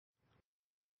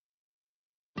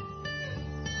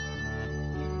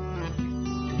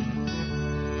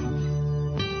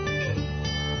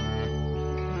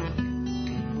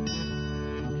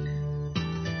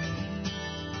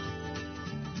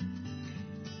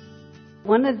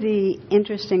One of the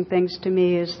interesting things to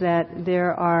me is that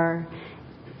there are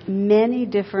many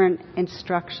different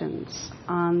instructions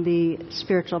on the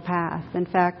spiritual path. In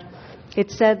fact,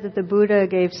 it's said that the Buddha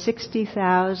gave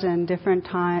 60,000 different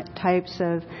types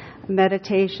of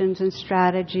meditations and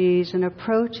strategies and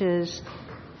approaches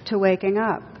to waking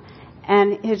up.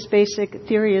 And his basic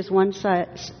theory is one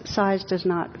size does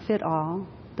not fit all,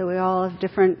 that we all have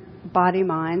different body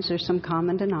minds. There's some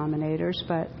common denominators,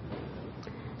 but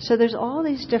so there's all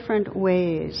these different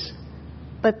ways.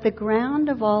 But the ground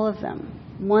of all of them,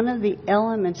 one of the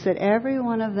elements that every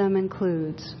one of them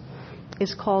includes,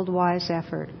 is called wise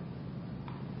effort.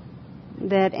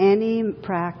 That any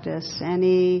practice,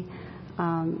 any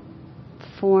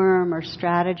form or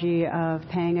strategy of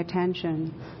paying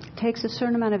attention takes a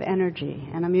certain amount of energy.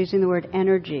 And I'm using the word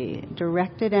energy,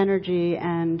 directed energy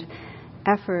and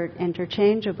effort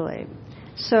interchangeably.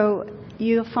 So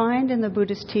you'll find in the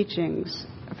Buddhist teachings,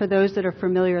 for those that are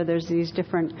familiar, there's these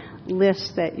different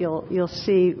lists that you'll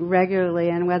see regularly,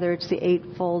 and whether it's the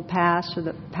Eightfold Path or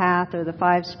the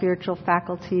 5 spiritual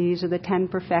faculties or the 10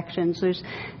 perfections, there's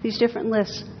these different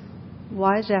lists.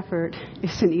 Wise effort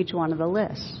is in each one of the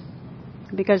lists,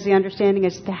 because the understanding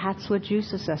is that's what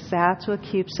juices us, that's what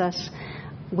keeps us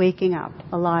waking up,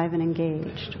 alive and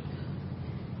engaged.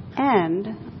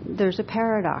 And there's a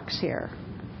paradox here.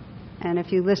 And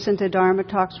if you listen to Dharma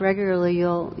talks regularly,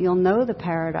 you'll know the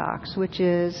paradox, which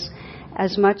is,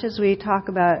 as much as we talk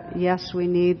about, yes, we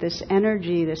need this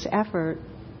energy, this effort,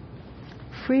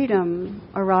 freedom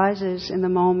arises in the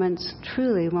moments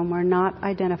truly when we're not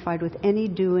identified with any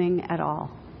doing at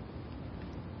all.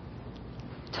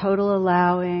 Total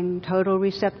allowing, total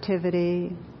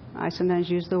receptivity. I sometimes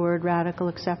use the word radical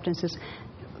acceptance as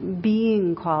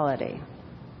being quality,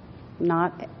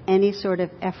 not any sort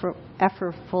of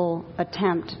effortful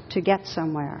attempt to get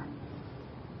somewhere.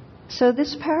 So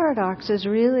this paradox is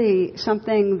really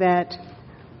something that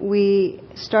we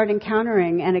start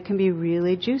encountering, and it can be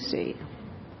really juicy.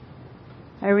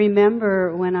 I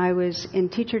remember when I was in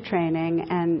teacher training,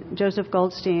 and Joseph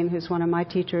Goldstein, who's one of my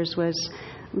teachers, was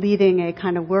leading a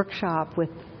kind of workshop with,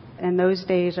 in those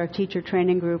days our teacher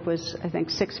training group was, I think,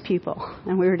 6 people,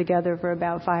 and we were together for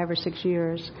about 5 or 6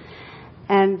 years.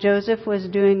 And Joseph was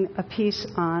doing a piece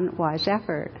on wise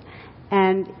effort.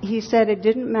 And he said it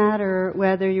didn't matter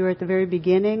whether you were at the very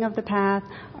beginning of the path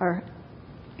or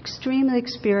extremely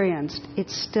experienced, it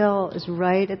still is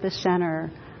right at the center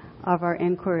of our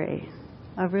inquiry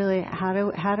of really how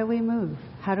do we move?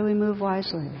 How do we move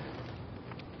wisely?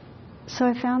 So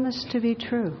I found this to be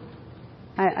true.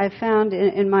 I found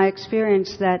in my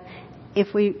experience that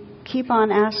if we keep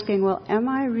on asking, well, am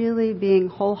I really being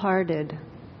wholehearted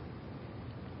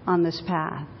on this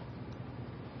path?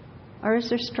 Or is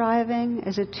there striving?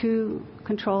 Is it too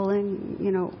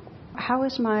controlling? How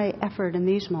is my effort in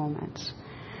these moments?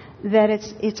 That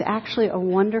it's actually a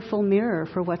wonderful mirror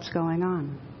for what's going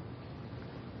on.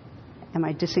 Am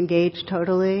I disengaged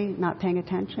totally, not paying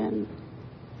attention?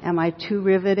 Am I too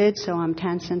riveted so I'm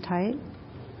tense and tight?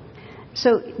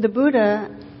 So the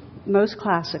Buddha, most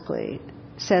classically,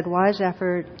 said wise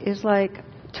effort is like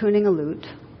tuning a lute.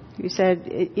 He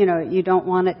said, you don't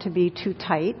want it to be too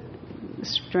tight. The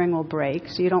string will break.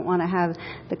 So you don't want to have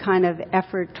the kind of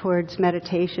effort towards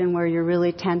meditation where you're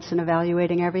really tense and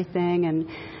evaluating everything and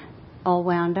all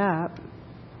wound up.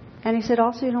 And he said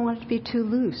also you don't want it to be too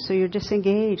loose, so you're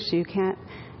disengaged, so you can't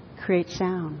create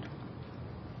sound.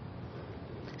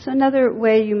 So another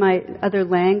way other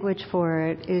language for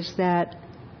it is that,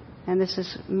 and this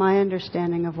is my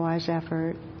understanding of wise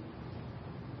effort,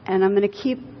 and I'm going to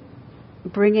keep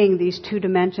bringing these 2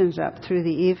 dimensions up through the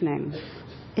evening.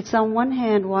 It's on one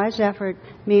hand, wise effort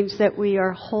means that we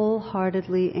are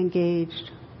wholeheartedly engaged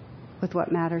with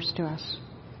what matters to us.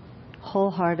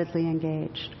 Wholeheartedly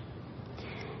engaged.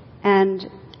 And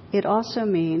it also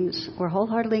means we're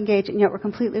wholeheartedly engaged, and yet we're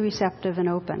completely receptive and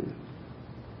open.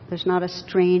 There's not a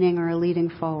straining or a leading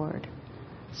forward.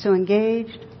 So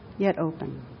engaged, yet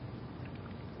open.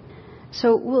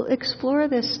 So we'll explore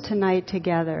this tonight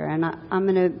together, and I'm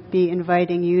going to be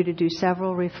inviting you to do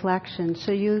several reflections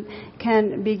so you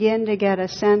can begin to get a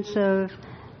sense of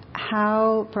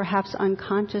how, perhaps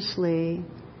unconsciously,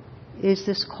 is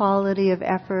this quality of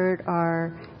effort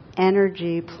or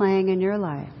energy playing in your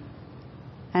life?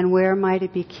 And where might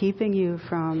it be keeping you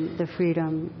from the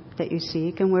freedom that you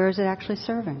seek, and where is it actually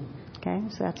serving? Okay,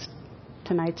 so that's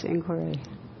tonight's inquiry.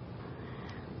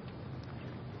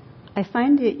 I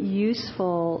find it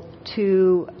useful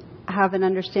to have an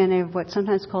understanding of what's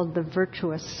sometimes called the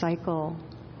virtuous cycle.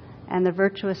 And the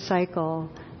virtuous cycle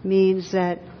means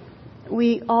that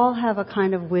we all have a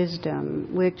kind of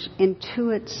wisdom which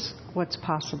intuits what's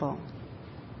possible.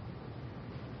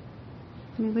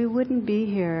 mean, we wouldn't be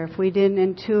here if we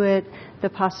didn't intuit the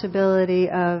possibility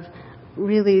of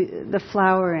really the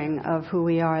flowering of who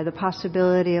we are, the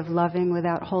possibility of loving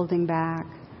without holding back,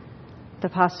 the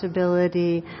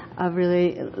possibility of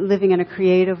really living in a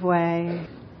creative way,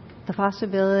 the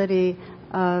possibility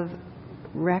of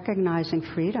recognizing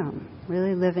freedom,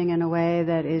 really living in a way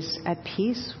that is at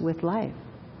peace with life.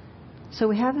 So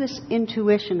we have this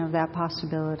intuition of that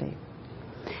possibility.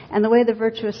 And the way the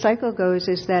virtuous cycle goes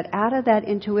is that out of that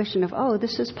intuition of, oh,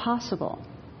 this is possible,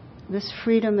 this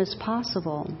freedom is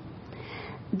possible,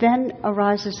 then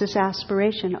arises this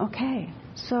aspiration, okay,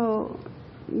 so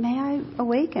may I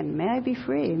awaken, may I be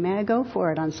free, may I go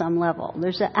for it on some level.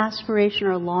 There's an aspiration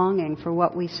or longing for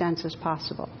what we sense is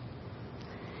possible.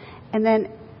 And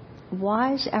then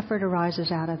wise effort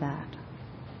arises out of that.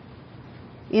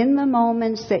 In the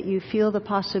moments that you feel the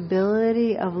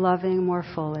possibility of loving more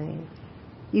fully,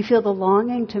 you feel the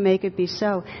longing to make it be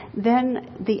so,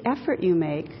 then the effort you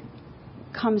make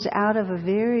comes out of a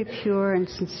very pure and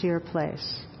sincere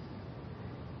place.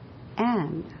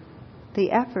 And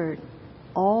the effort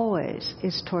always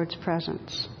is towards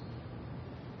presence.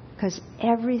 Because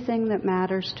everything that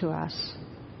matters to us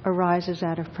arises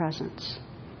out of presence.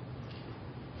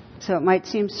 So it might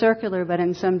seem circular, but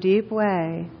in some deep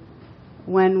way,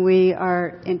 when we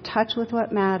are in touch with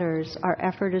what matters, our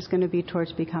effort is going to be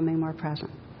towards becoming more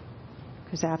present.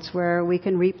 Because that's where we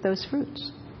can reap those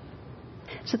fruits.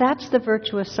 So that's the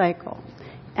virtuous cycle.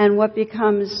 And what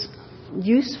becomes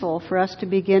useful for us to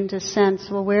begin to sense,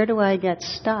 well, where do I get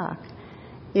stuck?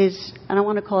 Is, I don't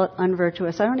want to call it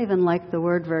unvirtuous. I don't even like the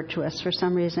word virtuous. For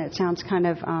some reason it sounds kind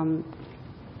of,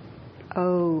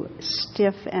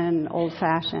 stiff and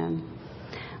old-fashioned.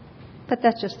 But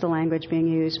that's just the language being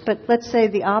used. But let's say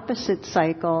the opposite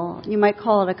cycle, you might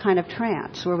call it a kind of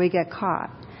trance where we get caught.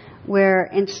 Where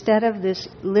instead of this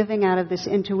living out of this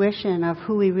intuition of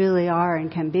who we really are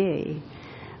and can be,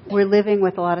 we're living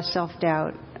with a lot of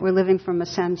self-doubt. We're living from a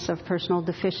sense of personal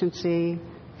deficiency,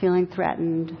 feeling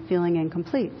threatened, feeling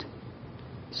incomplete.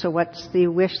 So what's the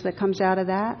wish that comes out of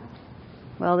that?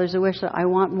 Well, there's a wish that I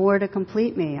want more to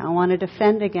complete me. I want to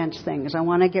defend against things. I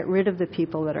want to get rid of the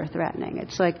people that are threatening.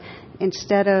 It's like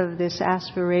instead of this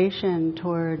aspiration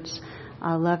towards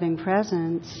loving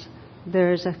presence,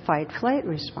 there's a fight-flight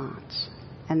response.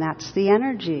 And that's the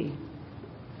energy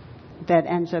that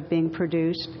ends up being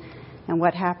produced. And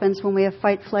what happens when we have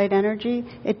fight-flight energy?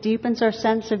 It deepens our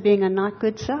sense of being a not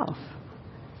good self.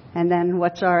 And then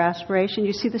what's our aspiration?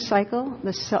 You see the cycle?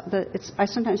 I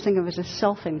sometimes think of it as a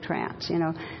selfing trance. You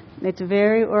know, it's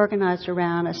very organized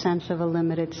around a sense of a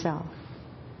limited self.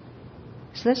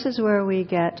 So this is where we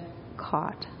get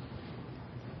caught.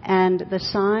 And the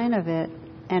sign of it,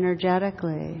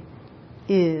 energetically,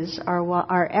 is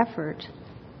our effort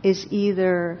is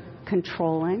either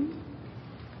controlling,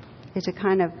 is a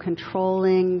kind of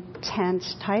controlling,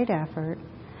 tense, tight effort,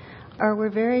 or we're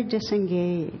very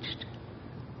disengaged.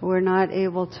 We're not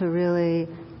able to really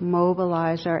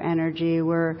mobilize our energy.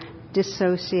 We're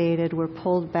dissociated. We're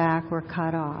pulled back. We're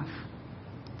cut off.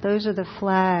 Those are the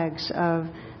flags of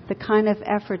the kind of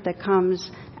effort that comes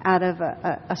out of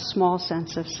a small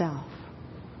sense of self.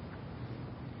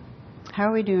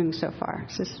 How are we doing so far?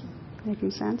 Is this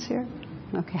making sense here?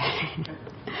 Okay.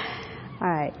 All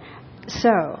right.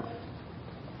 So,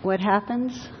 what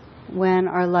happens when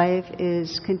our life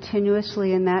is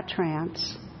continuously in that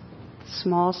trance?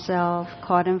 Small self,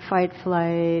 caught in fight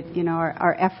flight,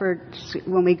 our efforts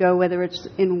when we go, whether it's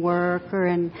in work or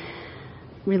in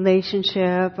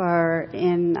relationship or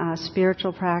in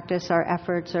spiritual practice, our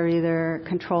efforts are either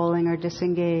controlling or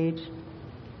disengaged,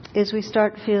 is we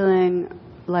start feeling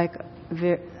like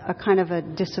a kind of a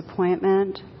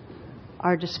disappointment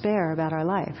or despair about our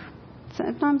life.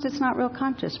 Sometimes it's not real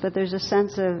conscious, but there's a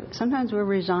sense of, sometimes we're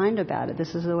resigned about it,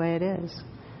 this is the way it is.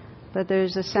 But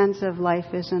there's a sense of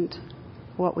life isn't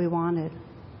what we wanted.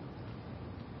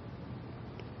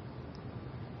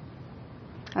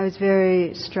 I was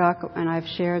very struck, and I've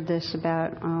shared this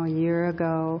about a year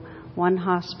ago, one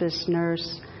hospice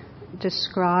nurse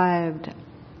described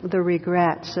the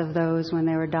regrets of those when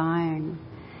they were dying.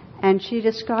 And she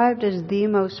described as the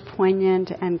most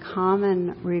poignant and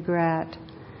common regret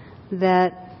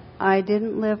that I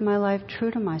didn't live my life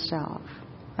true to myself.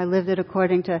 I lived it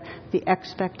according to the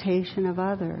expectation of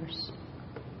others.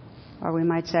 Or we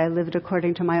might say I lived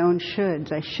according to my own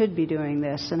shoulds. I should be doing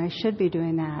this and I should be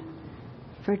doing that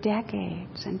for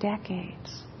decades and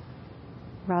decades,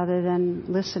 rather than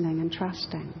listening and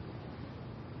trusting.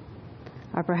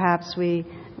 Or perhaps we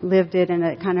lived it in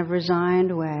a kind of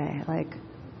resigned way, like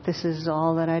this is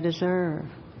all that I deserve.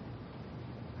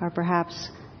 Or perhaps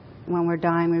when we're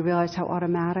dying, we realize how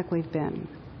automatic we've been,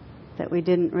 that we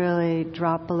didn't really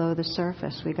drop below the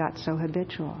surface. We got so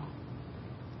habitual.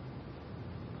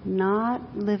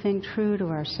 Not living true to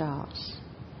ourselves,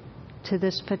 to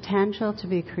this potential to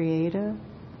be creative,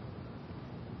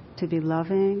 to be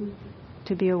loving,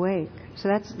 to be awake. So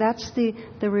that's the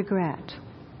regret.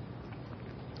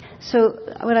 So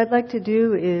what I'd like to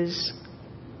do is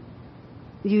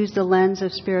use the lens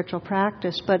of spiritual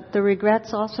practice, but the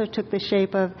regrets also took the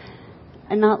shape of,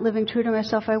 and not living true to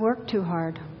myself, I worked too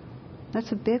hard.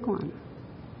 That's a big one.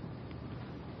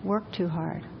 Work too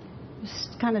hard.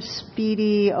 Just kind of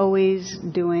speedy, always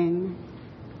doing.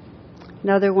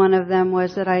 Another one of them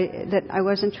was that I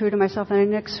wasn't true to myself and I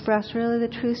didn't express really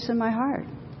the truths in my heart.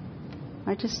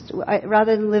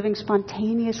 Rather than living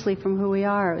spontaneously from who we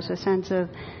are, it was a sense of,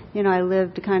 I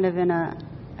lived kind of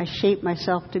I shaped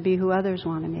myself to be who others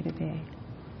wanted me to be.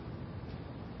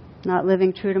 Not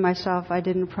living true to myself, I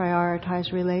didn't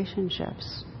prioritize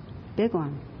relationships. Big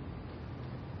one.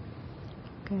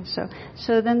 Okay,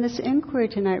 so then this inquiry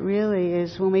tonight really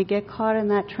is, when we get caught in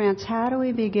that trance, how do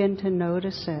we begin to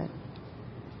notice it?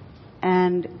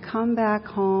 And come back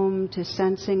home to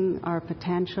sensing our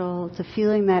potential, to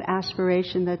feeling that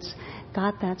aspiration that's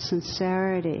got that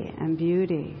sincerity and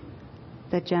beauty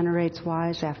that generates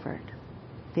wise effort,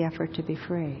 the effort to be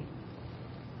free.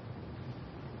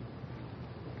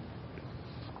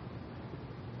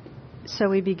 So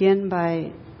we begin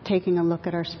by taking a look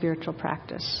at our spiritual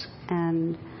practice.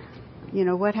 And,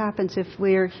 what happens if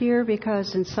we're here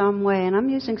because in some way, and I'm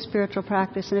using spiritual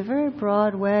practice in a very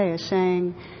broad way, as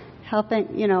saying,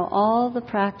 helping, all the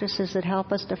practices that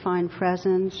help us to find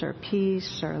presence or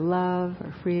peace or love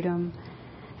or freedom.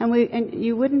 And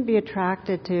you wouldn't be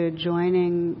attracted to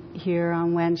joining here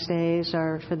on Wednesdays,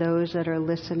 or for those that are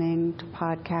listening to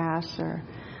podcasts or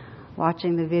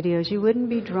watching the videos, you wouldn't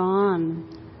be drawn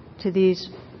to these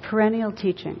perennial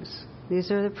teachings. These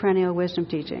are the perennial wisdom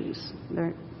teachings.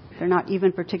 They're not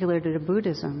even particular to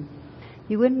Buddhism.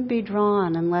 You wouldn't be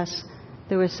drawn unless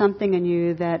there was something in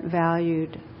you that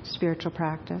valued spiritual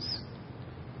practice.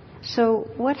 So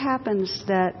what happens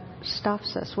that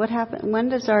stops us? When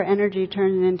does our energy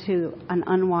turn into an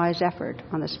unwise effort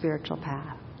on the spiritual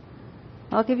path?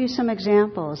 I'll give you some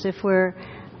examples. If we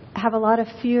have a lot of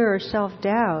fear or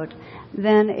self-doubt,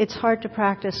 then it's hard to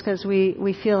practice because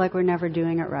we feel like we're never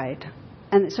doing it right.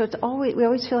 And so we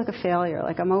always feel like a failure,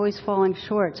 like I'm always falling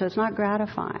short, so it's not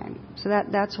gratifying. So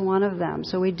that's one of them.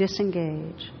 So we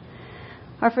disengage.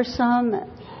 Or for some,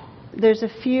 there's a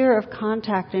fear of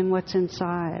contacting what's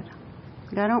inside.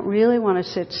 I don't really want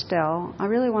to sit still. I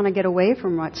really want to get away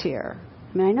from what's here.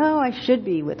 I mean, I know I should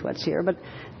be with what's here, but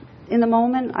in the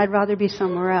moment, I'd rather be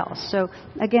somewhere else. So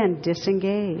again,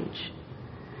 disengage.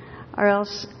 Or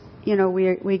else,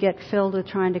 we get filled with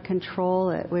trying to control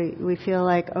it. We feel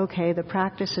like, okay, the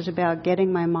practice is about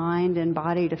getting my mind and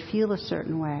body to feel a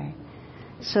certain way.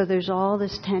 So there's all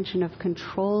this tension of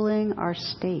controlling our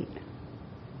state.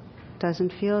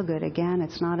 Doesn't feel good. Again,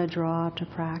 it's not a draw to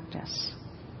practice.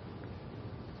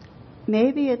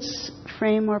 Maybe it's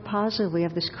framed more positively. We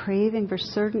have this craving for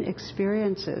certain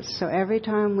experiences. So every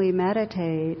time we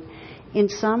meditate, in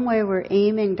some way we're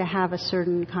aiming to have a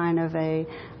certain kind of a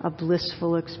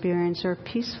blissful experience or a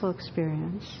peaceful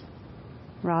experience,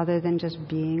 rather than just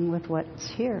being with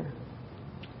what's here.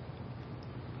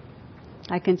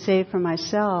 I can say for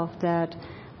myself that,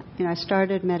 I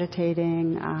started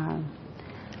meditating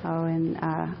in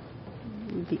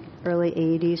the early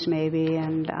 80s maybe,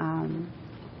 and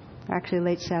actually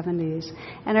late 70s.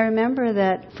 And I remember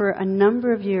that for a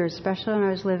number of years, especially when I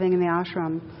was living in the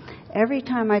ashram, every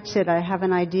time I'd sit, I have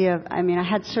an idea of, I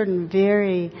had certain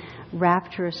very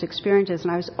rapturous experiences,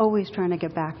 and I was always trying to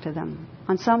get back to them.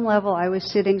 On some level, I was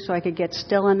sitting so I could get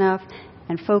still enough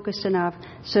and focused enough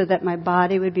so that my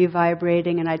body would be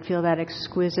vibrating and I'd feel that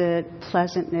exquisite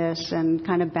pleasantness and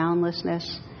kind of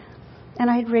boundlessness. And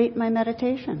I'd rate my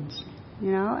meditations,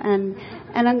 and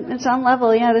on some level,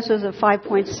 this was a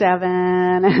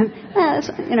 5.7,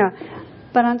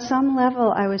 but on some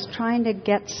level I was trying to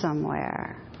get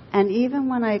somewhere. And even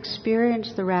when I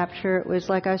experienced the rapture, it was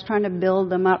like I was trying to build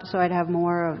them up so I'd have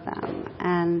more of them.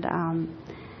 And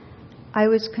I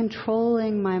was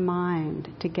controlling my mind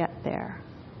to get there.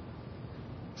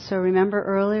 So remember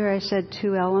earlier I said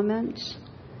 2 elements?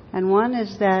 And one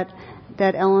is that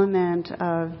element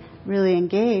of really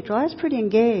engaged. Well, I was pretty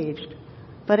engaged,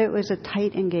 but it was a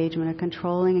tight engagement, a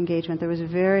controlling engagement. There was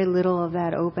very little of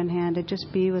that open-handed,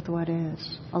 just be with what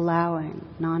is, allowing,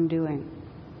 non-doing.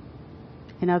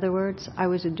 In other words, I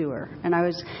was a doer, and I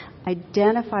was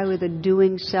identified with a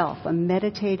doing self, a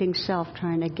meditating self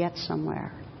trying to get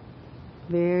somewhere.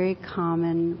 very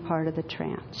common part of the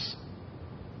trance.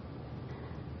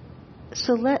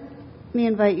 So let me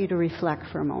invite you to reflect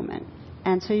for a moment.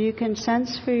 And so you can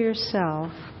sense for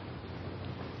yourself,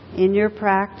 in your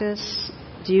practice,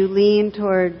 do you lean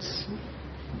towards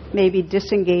maybe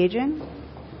disengaging?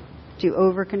 Do you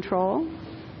over-control?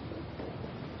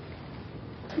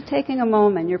 So taking a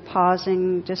moment, you're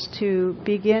pausing just to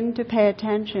begin to pay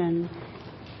attention.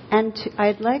 And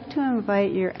I'd like to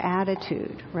invite your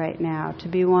attitude right now to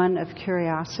be one of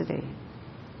curiosity.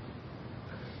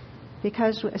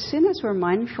 Because as soon as we're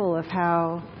mindful of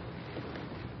how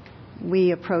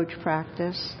we approach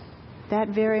practice, that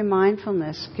very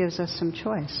mindfulness gives us some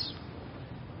choice.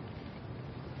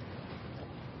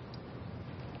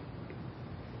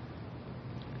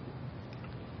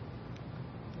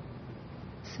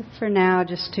 So for now,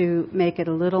 just to make it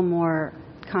a little more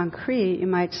concrete, you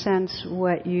might sense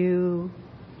what you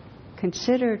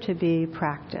consider to be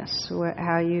practice,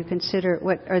 how you consider,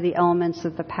 what are the elements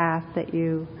of the path that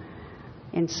you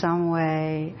in some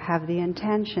way have the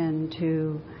intention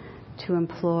to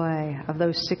employ, of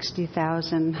those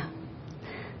 60,000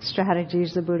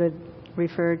 strategies the Buddha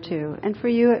referred to. And for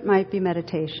you it might be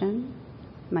meditation,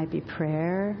 it might be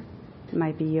prayer, it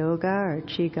might be yoga or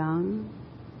qigong,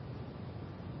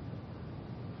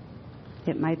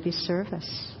 it might be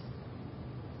service,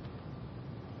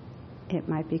 it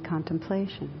might be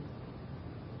contemplation.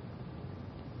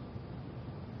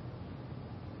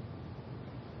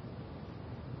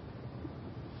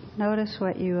 Notice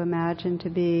what you imagine to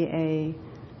be a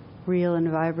real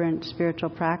and vibrant spiritual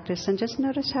practice, and just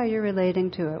notice how you're relating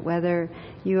to it, whether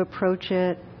you approach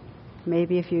it,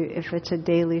 maybe if it's a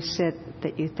daily sit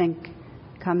that you think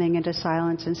coming into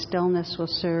silence and stillness will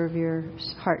serve your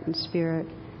heart and spirit.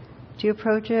 Do you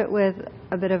approach it with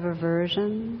a bit of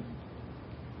aversion?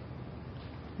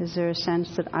 Is there a sense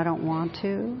that I don't want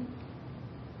to?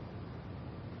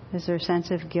 Is there a sense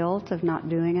of guilt of not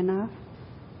doing enough?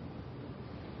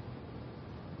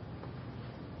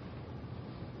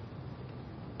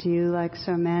 Do you, like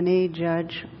so many,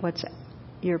 judge what's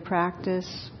your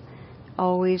practice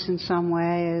always in some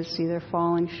way as either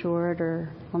falling short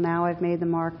or, well, now I've made the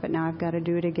mark, but now I've got to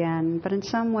do it again, but in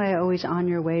some way always on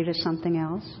your way to something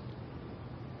else?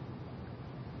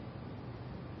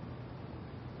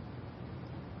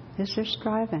 Is there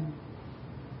striving?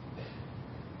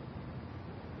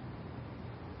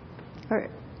 Or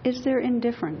is there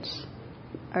indifference?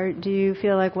 Or do you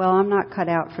feel like, well, I'm not cut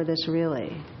out for this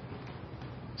really?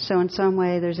 So in some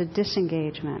way there's a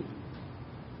disengagement.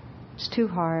 It's too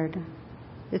hard.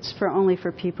 It's only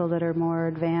for people that are more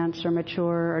advanced or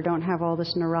mature or don't have all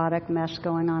this neurotic mess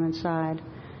going on inside.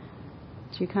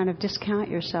 So you kind of discount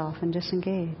yourself and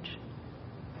disengage.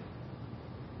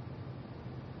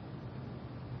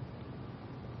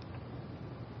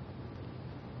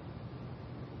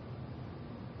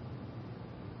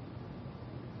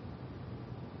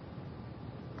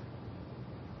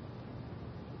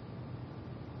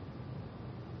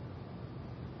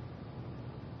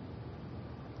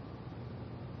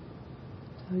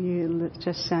 You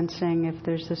just sensing if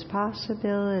there's this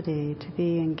possibility to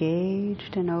be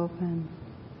engaged and open.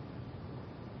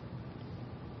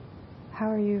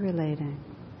 How are you relating?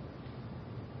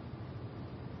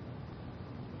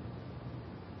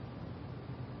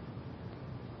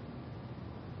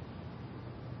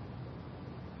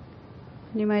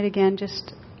 And you might again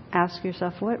just ask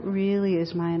yourself, what really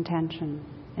is my intention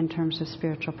in terms of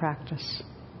spiritual practice?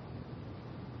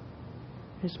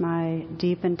 Is my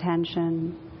deep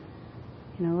intention,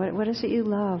 what is it you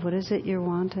love? What is it you're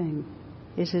wanting?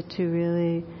 Is it to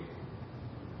really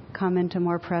come into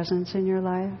more presence in your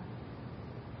life?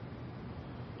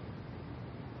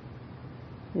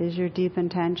 Is your deep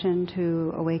intention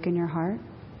to awaken your heart?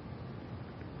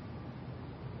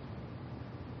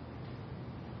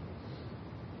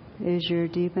 Is your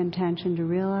deep intention to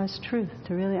realize truth,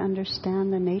 to really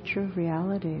understand the nature of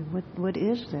reality? What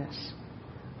is this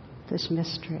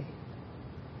mystery?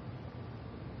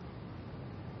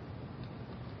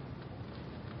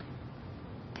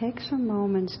 Take some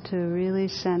moments to really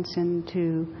sense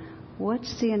into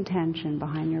what's the intention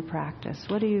behind your practice.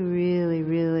 What do you really,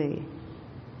 really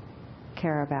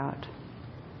care about?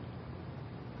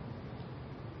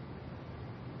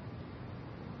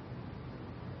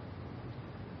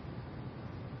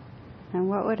 And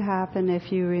what would happen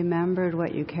if you remembered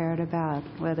what you cared about,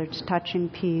 whether it's touching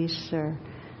peace or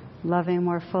loving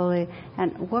more fully,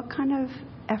 and what kind of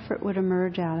effort would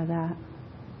emerge out of that?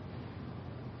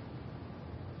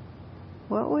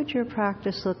 What would your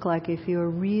practice look like if you were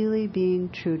really being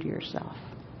true to yourself?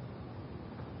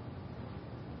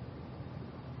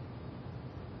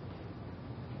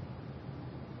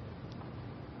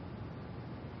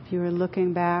 If you were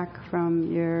looking back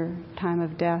from your time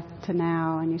of death to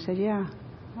now and you said, yeah,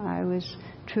 I was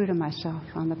true to myself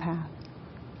on the path,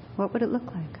 what would it look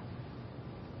like?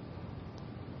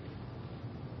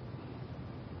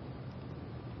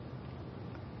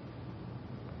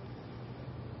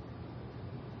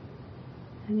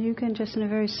 And you can just in a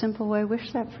very simple way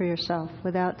wish that for yourself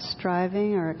without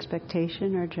striving or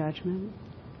expectation or judgment.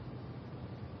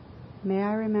 May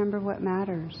I remember what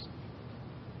matters.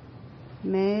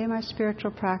 May my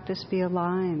spiritual practice be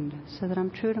aligned so that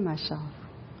I'm true to myself.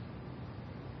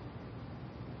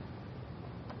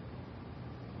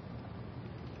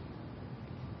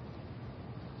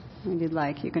 If you'd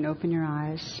like, you can open your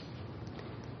eyes.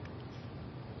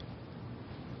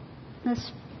 The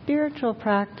spiritual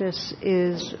practice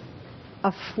is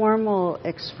a formal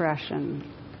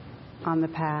expression on the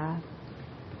path,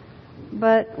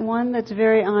 but one that's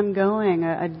very ongoing,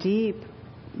 a deep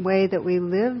way that we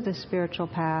live the spiritual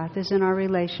path is in our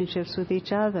relationships with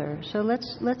each other. So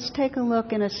let's take a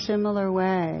look in a similar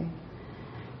way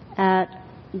at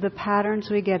the patterns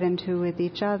we get into with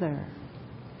each other.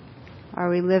 Are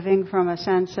we living from a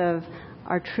sense of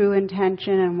our true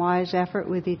intention and wise effort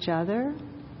with each other?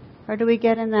 Or do we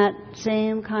get in that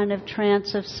same kind of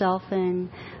trance of selfing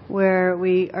where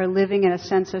we are living in a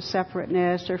sense of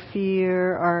separateness or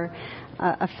fear or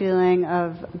a feeling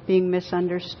of being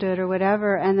misunderstood or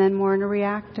whatever, and then more in a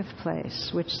reactive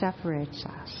place, which separates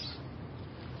us?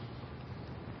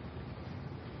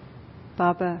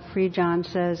 Baba Frijan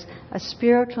says, a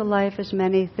spiritual life is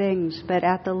many things, but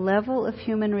at the level of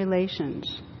human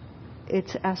relations,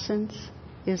 its essence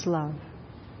is love.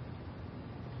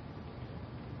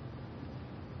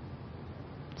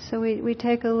 So we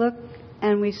take a look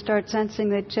and we start sensing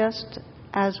that just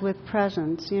as with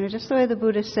presence, just the way the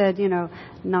Buddha said,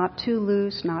 not too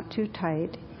loose, not too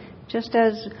tight, just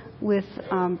as with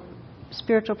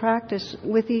spiritual practice,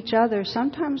 with each other,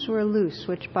 sometimes we're loose,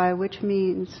 which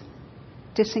means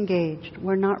disengaged.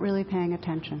 We're not really paying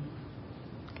attention.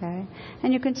 Okay?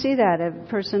 And you can see that. A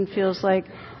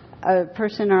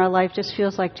person in our life just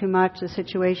feels like too much, the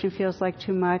situation feels like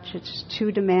too much, it's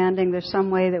too demanding, there's some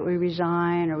way that we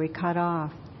resign or we cut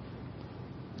off.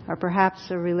 Or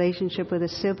perhaps a relationship with a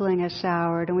sibling has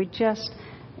soured and we just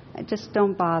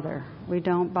don't bother. We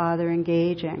don't bother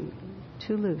engaging.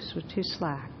 Too loose, we're too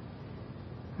slack.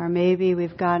 Or maybe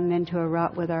we've gotten into a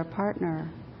rut with our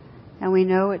partner and we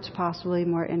know it's possibly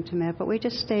more intimate, but we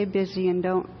just stay busy and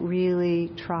don't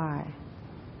really try.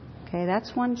 Okay,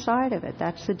 that's one side of it.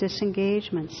 That's the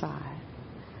disengagement side.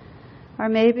 Or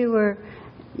maybe we're,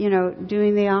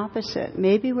 doing the opposite.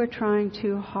 Maybe we're trying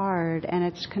too hard and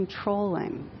it's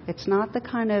controlling. It's not the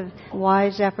kind of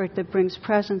wise effort that brings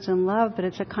presence and love, but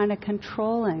it's a kind of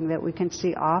controlling that we can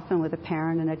see often with a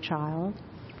parent and a child.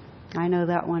 I know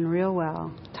that one real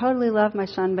well. Totally love my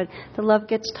son, but the love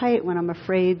gets tight when I'm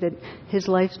afraid that his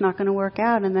life's not going to work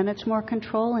out, and then it's more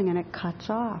controlling and it cuts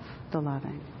off the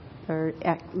loving, or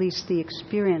at least the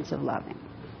experience of loving.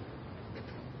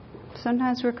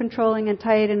 Sometimes we're controlling and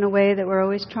tight in a way that we're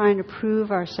always trying to prove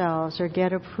ourselves or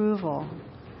get approval,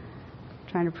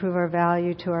 trying to prove our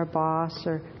value to our boss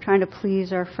or trying to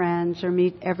please our friends or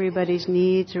meet everybody's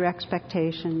needs or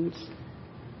expectations.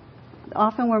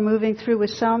 Often we're moving through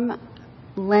with some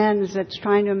lens that's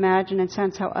trying to imagine and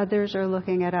sense how others are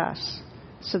looking at us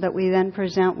so that we then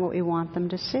present what we want them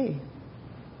to see.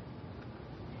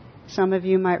 Some of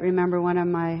you might remember one of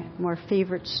my more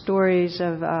favorite stories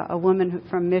of a woman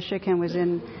from Michigan was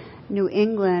in New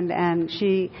England, and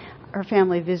her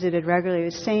family visited regularly. It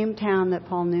was the same town that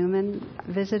Paul Newman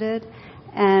visited,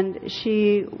 and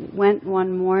she went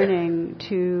one morning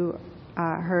to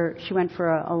she went for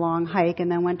a long hike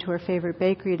and then went to her favorite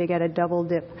bakery to get a double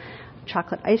dip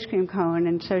chocolate ice cream cone.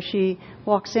 And so she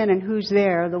walks in, and who's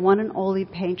there? The one and only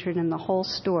patron in the whole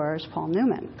store is Paul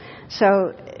Newman.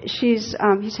 So he's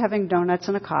having donuts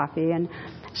and a coffee, and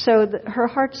so her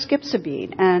heart skips a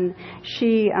beat, and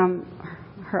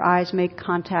her eyes make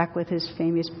contact with his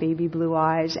famous baby blue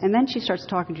eyes, and then she starts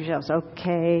talking to herself.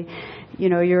 Okay,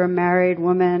 you're a married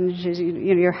woman.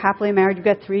 You're happily married. You've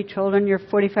got 3 children. You're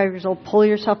 45 years old. Pull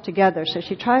yourself together. So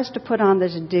she tries to put on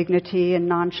this dignity and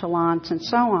nonchalance and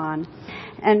so on.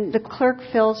 And the clerk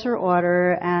fills her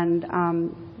order and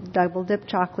double dip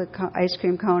chocolate ice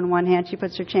cream cone in one hand. She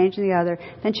puts her change in the other.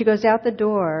 Then she goes out the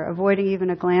door, avoiding even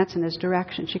a glance in his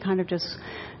direction. She kind of just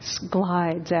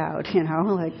glides out, she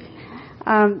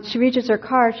reaches her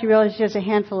car. She realizes she has a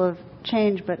handful of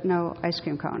change, but no ice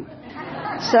cream cone.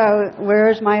 So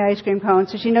where's my ice cream cone?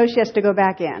 So she knows she has to go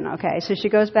back in. Okay, so she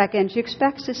goes back in. She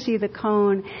expects to see the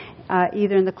cone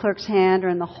either in the clerk's hand or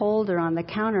in the holder on the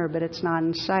counter, but it's not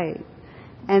in sight.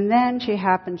 And then she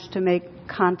happens to make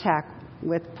contact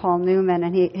with Paul Newman,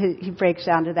 and he breaks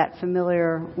down to that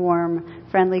familiar, warm,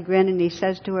 friendly grin, and he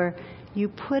says to her, "You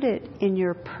put it in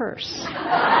your purse."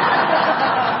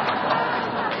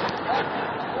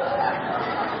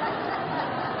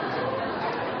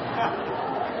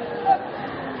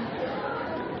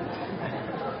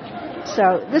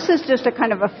 So this is just a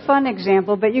kind of a fun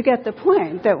example, but you get the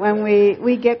point, that when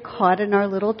we get caught in our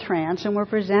little trance and we're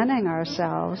presenting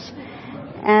ourselves,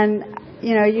 and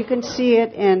you can see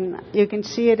it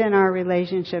in our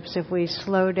relationships if we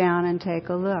slow down and take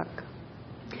a look.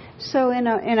 So in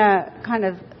a kind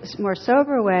of more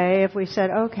sober way, if we said,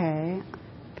 okay,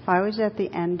 if I was at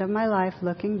the end of my life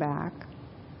looking back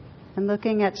and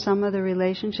looking at some of the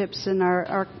relationships in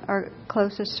our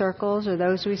closest circles or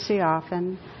those we see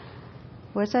often,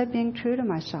 was I being true to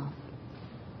myself?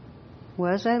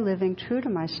 Was I living true to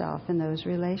myself in those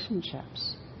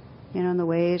relationships? In the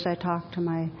ways I talk to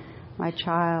my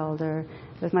child, or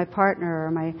with my partner,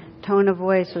 or my tone of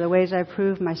voice, or the ways I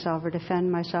prove myself or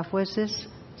defend myself. Was this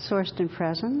sourced in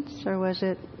presence, or was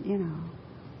it,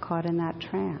 caught in that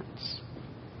trance?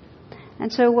 And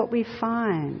so what we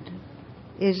find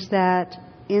is that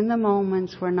in the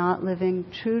moments we're not living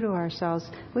true to ourselves,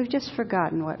 we've just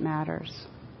forgotten what matters.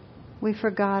 We've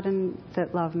forgotten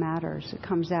that love matters. It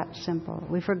comes that simple.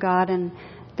 We've forgotten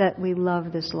that we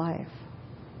love this life.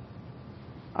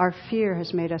 Our fear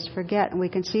has made us forget, and we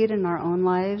can see it in our own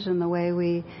lives, in the way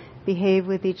we behave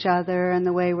with each other, and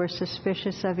the way we're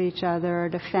suspicious of each other, or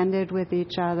defended with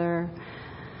each other,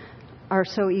 are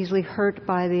so easily hurt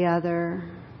by the other.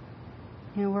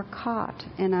 We're caught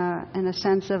in a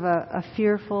sense of a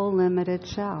fearful, limited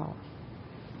self.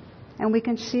 And we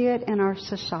can see it in our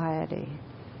society.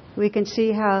 We can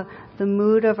see how the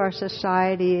mood of our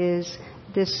society is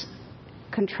this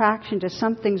contraction to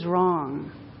something's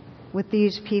wrong with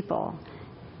these people.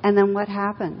 And then what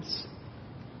happens?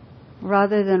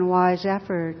 Rather than wise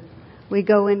effort, we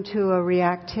go into a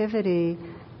reactivity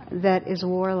that is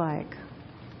warlike.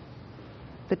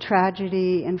 The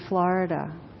tragedy in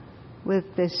Florida with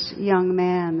this young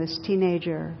man, this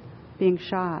teenager, being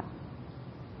shot.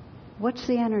 What's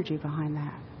the energy behind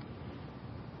that?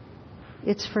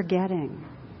 It's forgetting.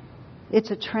 It's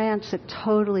a trance that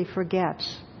totally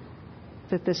forgets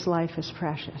that this life is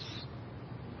precious.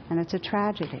 And it's a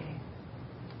tragedy.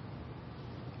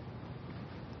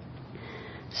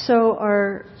 So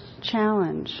our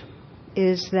challenge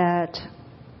is that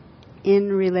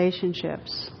in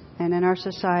relationships and in our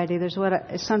society, there's what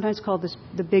is sometimes called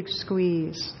the big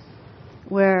squeeze,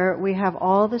 where we have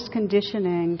all this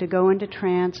conditioning to go into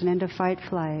trance and into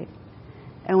fight-flight.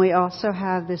 And we also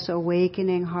have this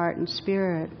awakening heart and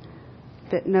spirit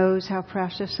that knows how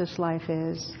precious this life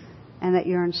is and that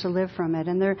yearns to live from it.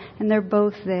 And they're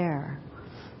both there.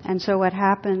 And so what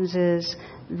happens is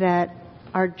that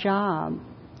our job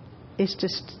is to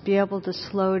be able to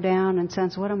slow down and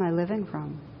sense, what am I living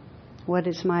from? What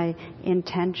is my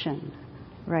intention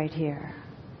right here?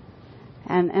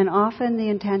 And often the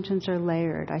intentions are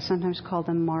layered. I sometimes call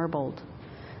them marbled.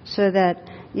 So that,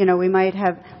 you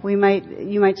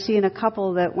might see in a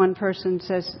couple that one person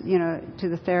says, to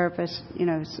the therapist,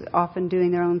 is often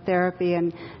doing their own therapy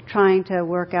and trying to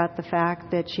work out the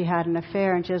fact that she had an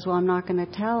affair. And she says, well, I'm not going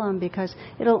to tell him because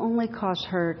it'll only cause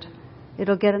hurt.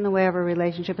 It'll get in the way of a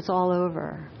relationship. It's all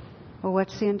over. Well,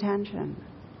 what's the intention?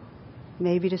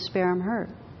 Maybe to spare him hurt.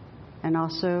 And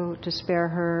also to spare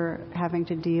her having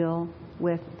to deal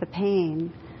with the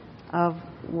pain of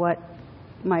what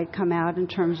might come out in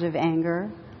terms of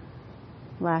anger,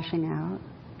 lashing out.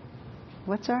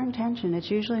 What's our intention?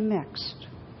 It's usually mixed.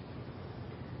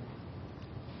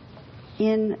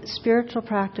 In spiritual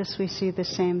practice, we see the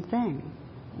same thing.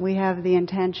 We have the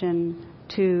intention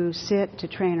to sit, to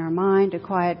train our mind, to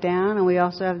quiet down, and we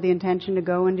also have the intention to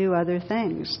go and do other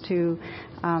things, to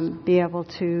be able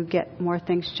to get more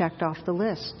things checked off the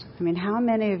list. I mean, how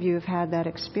many of you have had that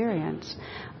experience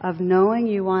of knowing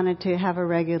you wanted to have a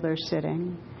regular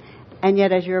sitting, and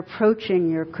yet as you're approaching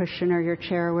your cushion or your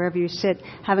chair or wherever you sit,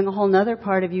 having a whole other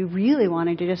part of you really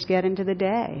wanting to just get into the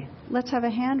day? Let's have a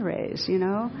hand raise,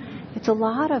 It's a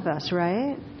lot of us,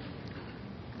 right?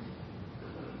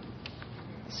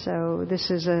 So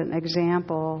this is an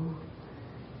example.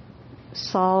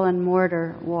 Saul and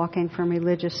Mortar walking from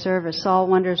religious service. Saul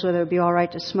wonders whether it would be all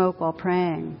right to smoke while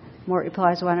praying. Mort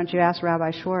replies, why don't you ask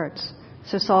Rabbi Schwartz?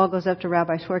 So Saul goes up to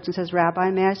Rabbi Schwartz and says, Rabbi,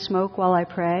 may I smoke while I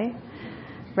pray?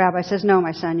 Rabbi says, no,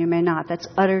 my son, you may not. That's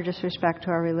utter disrespect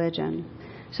to our religion.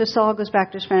 So Saul goes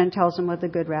back to his friend and tells him what the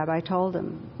good rabbi told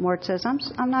him. Mort says,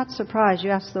 I'm not surprised.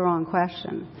 You asked the wrong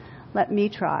question. Let me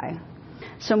try.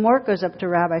 So Mort goes up to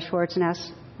Rabbi Schwartz and asks,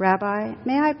 "Rabbi,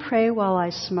 may I pray while I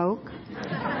smoke?"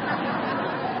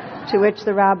 To which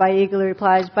the rabbi eagerly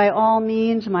replies, "By all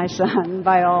means, my son,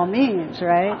 by all means,"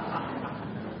 right?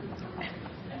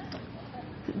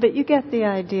 But you get the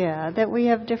idea that we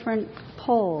have different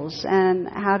poles, and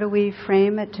how do we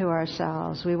frame it to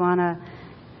ourselves? We want to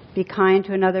be kind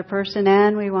to another person,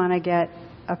 and we want to get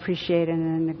appreciated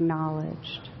and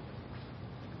acknowledged.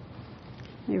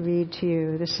 Let me read to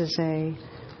you. This is a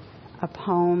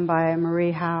poem by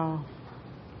Marie Howe.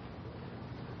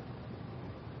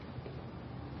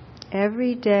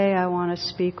 Every day I want to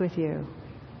speak with you.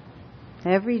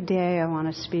 Every day I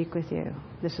want to speak with you.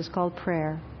 This is called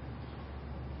prayer.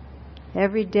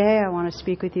 Every day I want to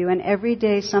speak with you, and every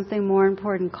day something more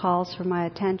important calls for my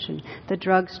attention. The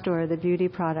drugstore, the beauty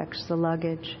products, the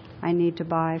luggage I need to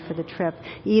buy for the trip.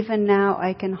 Even now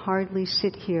I can hardly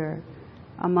sit here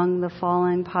among the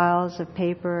falling piles of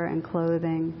paper and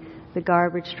clothing, the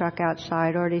garbage truck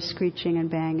outside already screeching and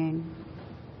banging.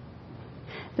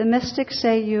 The mystics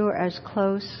say you are as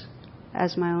close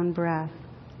as my own breath.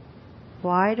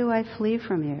 Why do I flee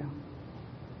from you?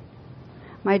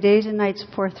 My days and nights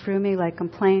pour through me like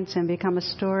complaints and become a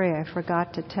story I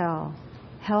forgot to tell.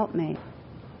 Help me.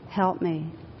 Help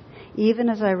me. Even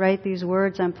as I write these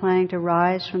words, I'm planning to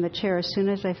rise from the chair as soon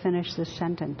as I finish this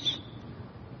sentence.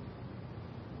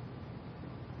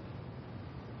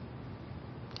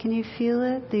 Can you feel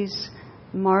it? These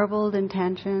marbled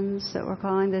intentions that we're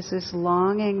calling this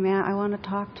longing, man, I want to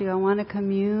talk to you. I want to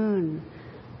commune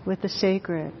with the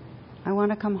sacred. I want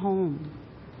to come home.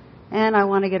 And I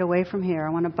want to get away from here. I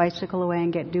want to bicycle away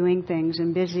and get doing things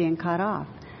and busy and cut off.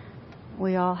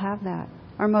 We all have that.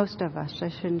 Or most of us. I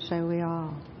shouldn't say we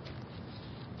all.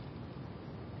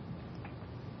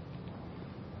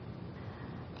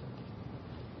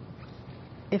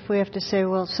 If we have to say,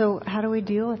 well, so how do we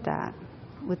deal with that?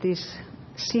 With these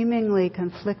seemingly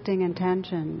conflicting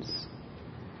intentions?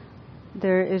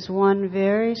 There is one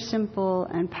very simple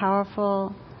and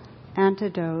powerful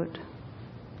antidote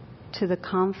to the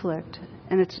conflict,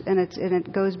 and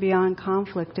it goes beyond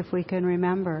conflict if we can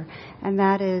remember, and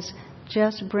that is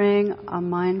just bring a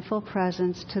mindful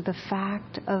presence to the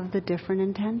fact of the different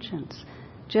intentions.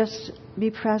 Just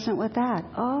be present with that.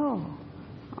 Oh,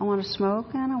 I want to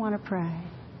smoke and I want to pray.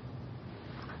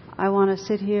 I want to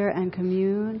sit here and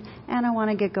commune, and I want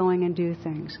to get going and do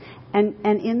things. And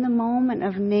in the moment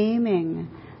of naming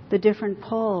the different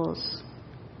poles,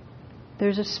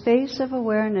 there's a space of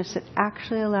awareness that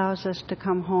actually allows us to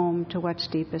come home to what's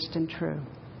deepest and true.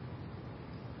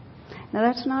 Now,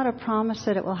 that's not a promise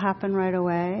that it will happen right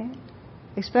away,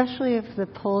 especially if the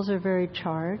poles are very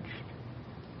charged.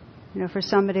 You know, for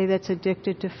somebody that's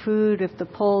addicted to food, if the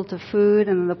pull to food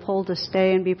and the pull to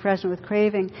stay and be present with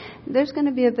craving, there's going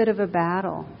to be a bit of a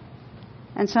battle.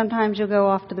 And sometimes you'll go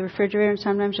off to the refrigerator, and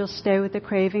sometimes you'll stay with the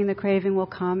craving. The craving will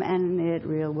come, and it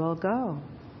will go.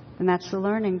 And that's the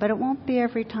learning. But it won't be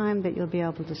every time that you'll be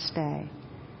able to stay.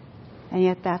 And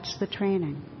yet that's the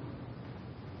training.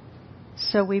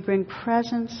 So we bring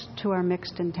presence to our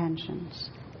mixed intentions.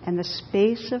 And the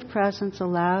space of presence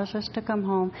allows us to come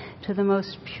home to the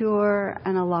most pure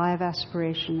and alive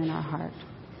aspiration in our heart.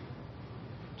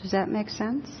 Does that make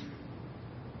sense?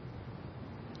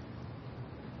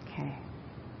 Okay.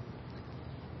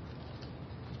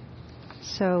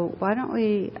 So why don't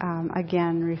we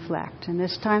again reflect? And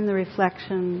this time the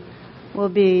reflection will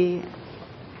be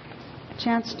a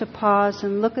chance to pause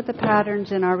and look at the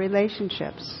patterns in our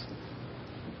relationships.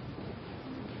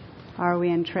 Are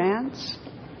we in trance?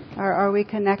 Or are we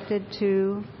connected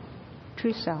to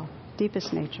true self,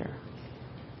 deepest nature?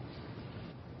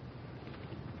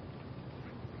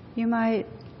 You might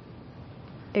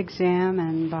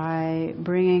examine by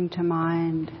bringing to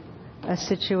mind a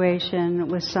situation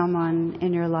with someone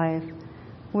in your life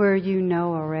where you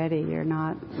know already you're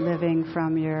not living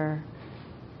from your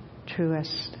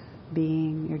truest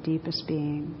being, your deepest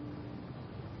being.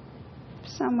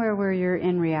 Somewhere where you're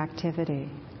in reactivity.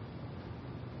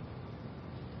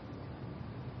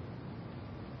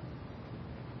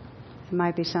 It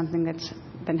might be something that's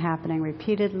been happening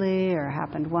repeatedly or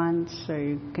happened once, or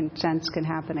you can sense can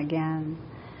happen again,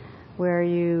 where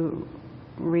you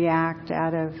react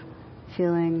out of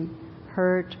feeling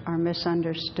hurt or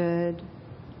misunderstood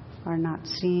or not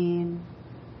seen,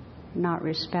 not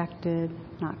respected,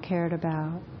 not cared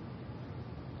about,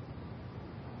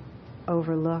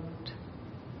 overlooked,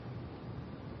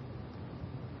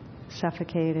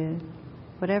 suffocated,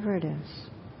 whatever it is.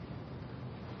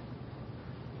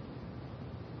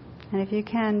 And if you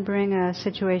can, bring a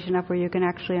situation up where you can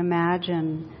actually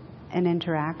imagine an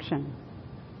interaction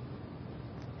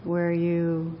where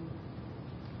you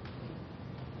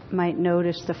might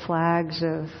notice the flags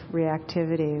of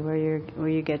reactivity, where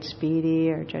you get speedy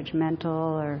or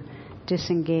judgmental or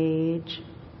disengage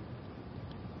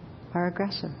or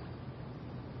aggressive.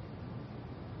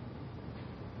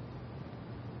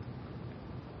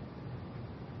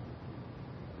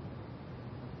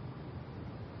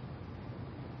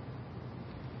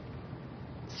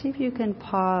 See if you can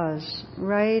pause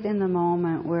right in the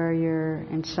moment where you're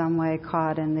in some way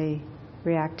caught in the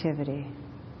reactivity,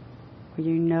 where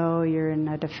you know you're in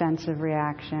a defensive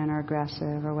reaction or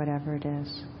aggressive or whatever it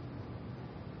is.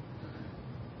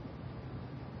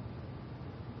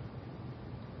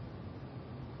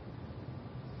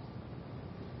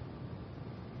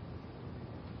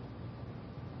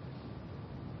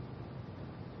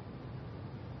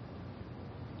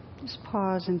 Just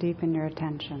pause and deepen your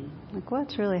attention. Like,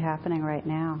 what's really happening right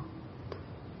now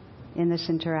in this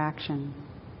interaction?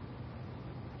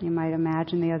 You might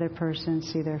imagine the other person,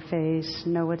 see their face,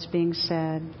 know what's being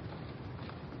said.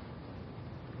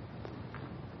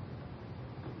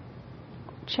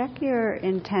 Check your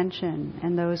intention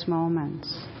in those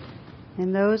moments.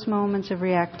 In those moments of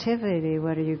reactivity,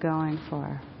 what are you going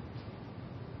for?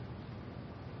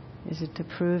 Is it to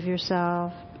prove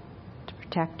yourself, to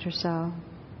protect yourself?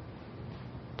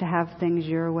 To have things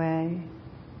your way,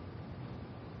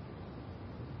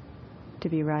 to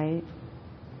be right.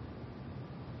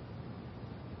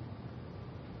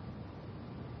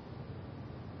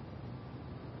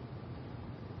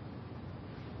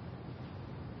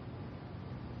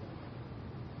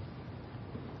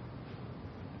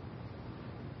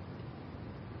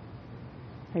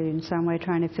 Are you in some way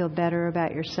trying to feel better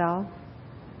about yourself?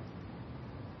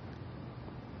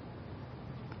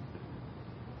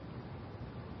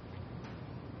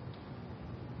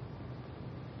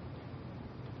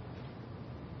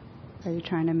 Are you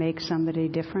trying to make somebody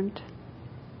different?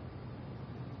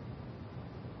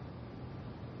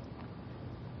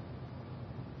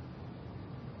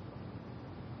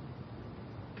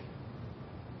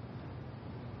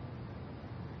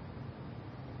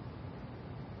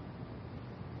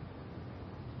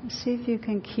 See if you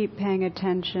can keep paying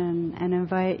attention and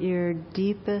invite your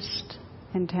deepest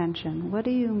intention. What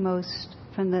do you most,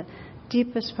 from the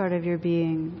deepest part of your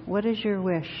being, what is your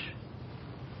wish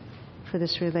for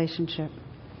this relationship?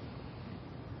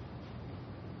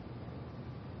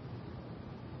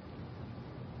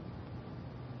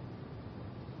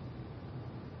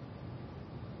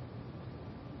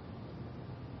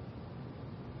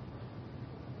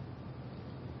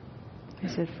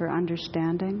 Is it for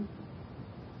understanding?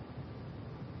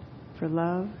 For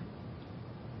love?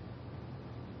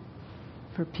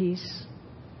 For peace?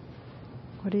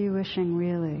 What are you wishing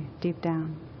really, deep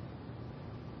down?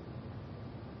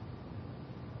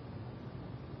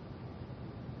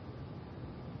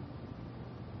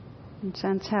 And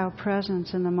sense how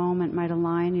presence in the moment might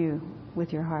align you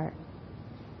with your heart.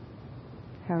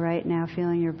 How right now,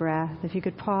 feeling your breath, if you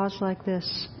could pause like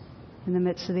this in the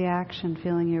midst of the action,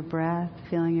 feeling your breath,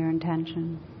 feeling your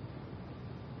intention.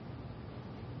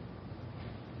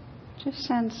 Just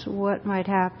sense what might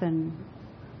happen.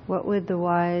 What would the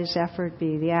wise effort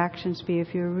be, the actions be,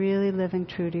 if you're really living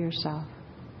true to yourself,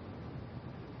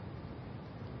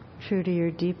 true to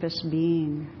your deepest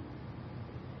being?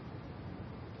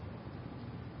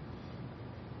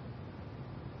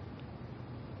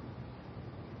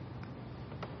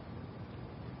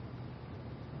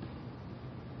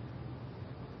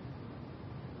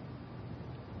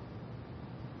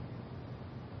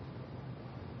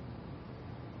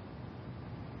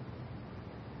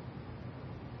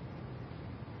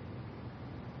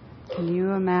 Can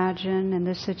you imagine in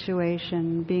this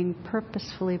situation being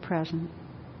purposefully present,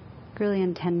 really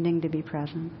intending to be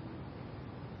present?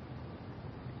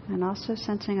 And also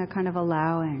sensing a kind of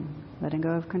allowing, letting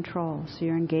go of control. So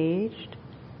you're engaged,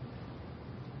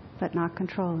 but not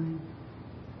controlling,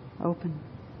 open.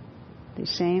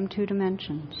 These same two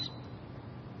dimensions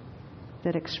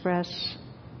that express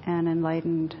an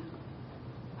enlightened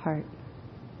heart.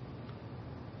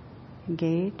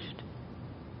 Engaged.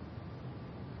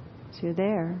 So you're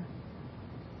there,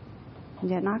 and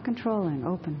yet not controlling,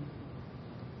 open.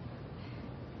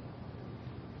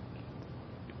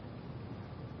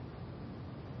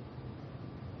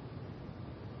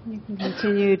 You can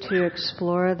continue to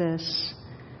explore this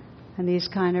and these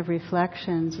kind of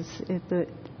reflections.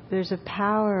 There's a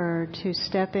power to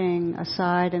stepping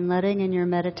aside and letting in your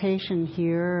meditation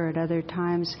here or at other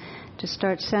times to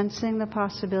start sensing the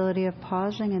possibility of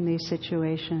pausing in these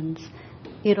situations.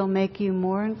 It'll make you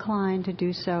more inclined to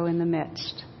do so in the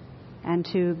midst and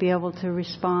to be able to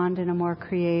respond in a more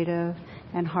creative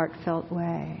and heartfelt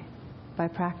way by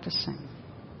practicing.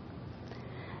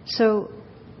 So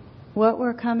what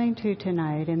we're coming to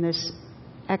tonight in this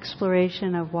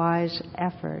exploration of wise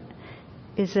effort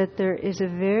is that there is a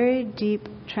very deep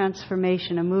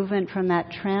transformation, a movement from that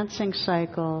trancing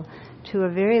cycle to a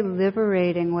very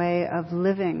liberating way of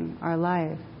living our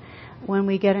life when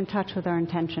we get in touch with our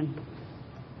intention.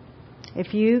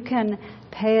 If you can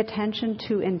pay attention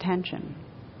to intention,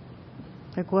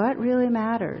 like what really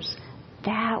matters,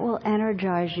 that will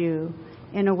energize you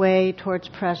in a way towards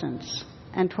presence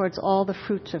and towards all the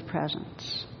fruits of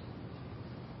presence.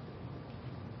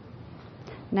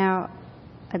 Now,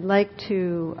 I'd like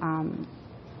to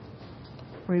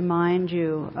remind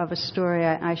you of a story.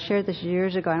 I shared this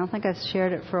years ago. I don't think I've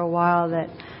shared it for a while, that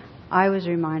I was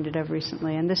reminded of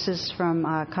recently. And this is from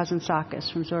Cousin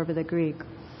Sakis, from Zorba the Greek.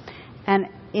 And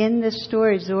in this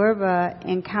story, Zorba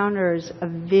encounters a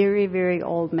very, very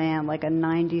old man, like a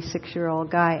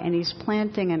 96-year-old guy, and he's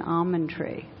planting an almond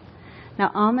tree. Now,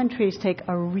 almond trees take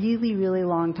a really, really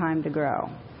long time to grow,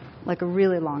 like a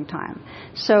really long time.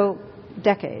 So,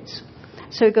 decades.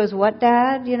 So he goes, "What,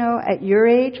 Dad? You know, at your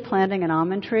age, planting an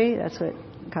almond tree?" That's what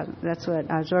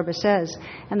Zorba says.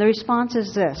 And the response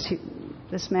is this.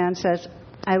 This man says,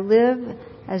 "I live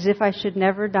as if I should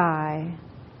never die,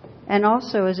 and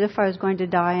also as if I was going to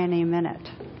die any minute."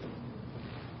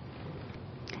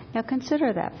 Now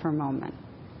consider that for a moment.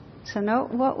 So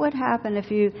what would happen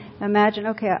if you imagine,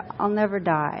 okay, I'll never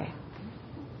die.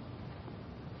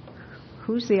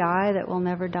 Who's the I that will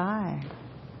never die?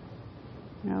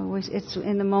 You know, it's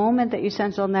in the moment that you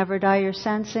sense I'll never die, you're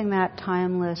sensing that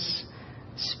timeless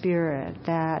spirit,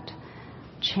 that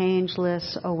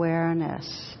changeless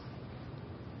awareness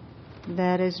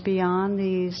that is beyond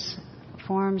these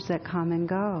forms that come and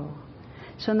go.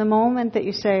 So in the moment that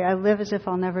you say, I live as if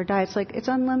I'll never die, it's like it's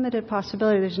unlimited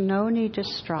possibility. There's no need to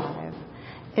strive.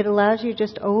 It allows you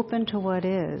just open to what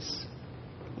is,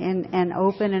 and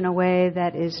open in a way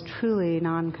that is truly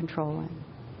non-controlling.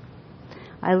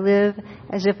 I live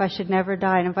as if I should never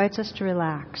die. It invites us to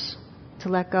relax, to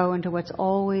let go into what's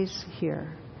always here.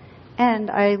 And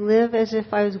I live as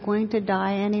if I was going to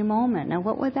die any moment. Now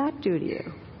what would that do to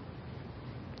you?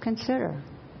 Consider.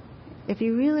 If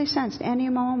you really sensed any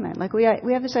moment, like we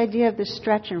have this idea of this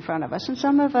stretch in front of us, and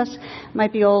some of us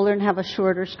might be older and have a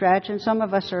shorter stretch, and some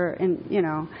of us are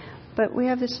but we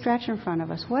have this stretch in front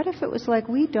of us. What if it was like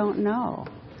we don't know?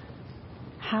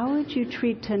 How would you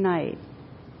treat tonight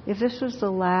if this was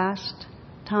the last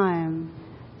time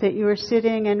that you were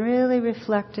sitting and really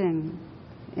reflecting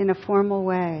in a formal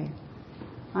way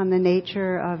on the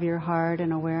nature of your heart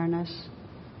and awareness?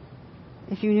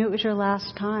 If you knew it was your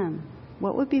last time,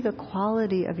 what would be the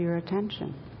quality of your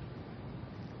attention?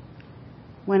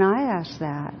 When I ask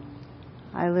that,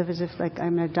 I live as if like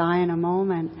I'm going to die in a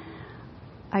moment,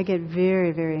 I get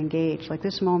very, very engaged. Like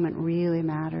this moment really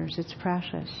matters. It's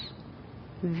precious.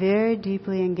 Very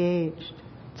deeply engaged.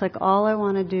 It's like all I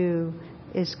want to do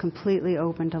is completely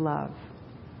open to love.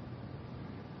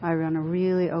 I want to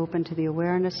really open to the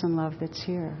awareness and love that's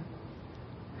here.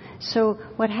 So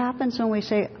what happens when we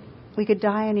say, we could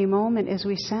die any moment, is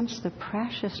we sense the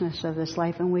preciousness of this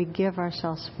life and we give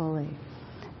ourselves fully.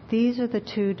 These are the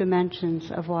two dimensions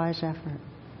of wise effort.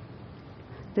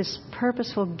 This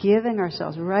purposeful giving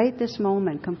ourselves right this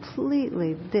moment,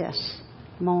 completely this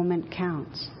moment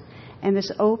counts. And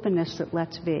this openness that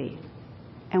lets be.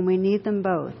 And we need them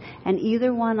both. And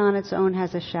either one on its own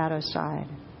has a shadow side.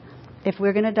 If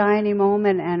we're going to die any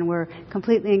moment and we're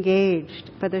completely engaged,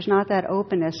 but there's not that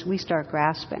openness, we start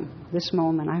grasping. This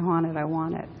moment, I want it, I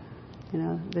want it. You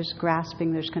know, there's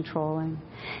grasping, there's controlling.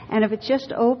 And if it's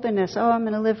just openness, oh, I'm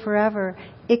going to live forever,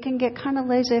 it can get kind of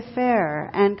laissez-faire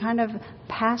and kind of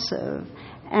passive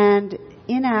and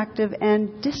inactive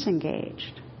and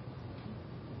disengaged.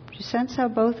 Do you sense how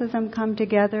both of them come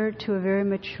together to a very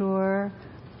mature,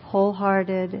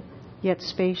 wholehearted, yet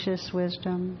spacious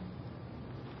wisdom?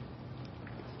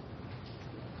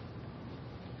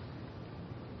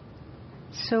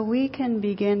 So we can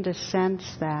begin to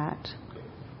sense that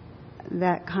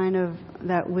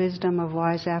wisdom of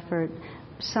wise effort.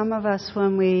 Some of us,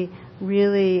 when we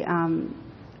really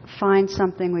find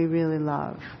something we really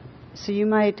love. So you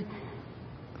might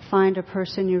find a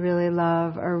person you really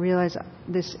love, or realize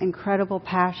this incredible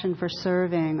passion for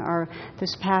serving, or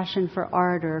this passion for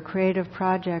art, or a creative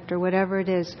project, or whatever it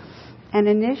is. And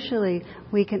initially,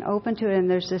 we can open to it, and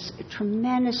there's this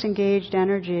tremendous engaged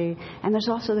energy, and there's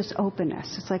also this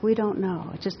openness. It's like we don't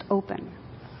know. It's just open.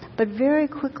 But very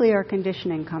quickly, our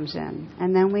conditioning comes in,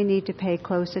 and then we need to pay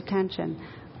close attention.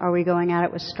 Are we going at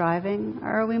it with striving,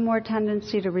 or are we more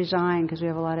tendency to resign because we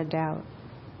have a lot of doubt?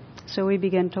 So we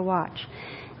begin to watch.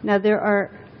 Now,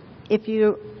 if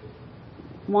you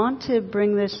want to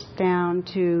bring this down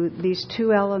to these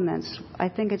two elements, I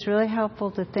think it's really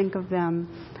helpful to think of them,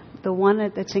 the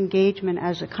one that's engagement,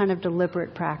 as a kind of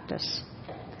deliberate practice.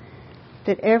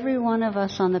 That every one of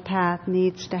us on the path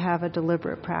needs to have a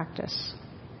deliberate practice.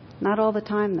 Not all the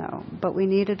time, though, but we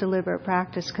need a deliberate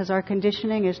practice because our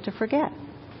conditioning is to forget.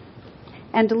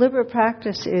 And deliberate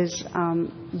practice is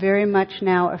very much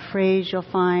now a phrase you'll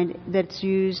find that's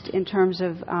used in terms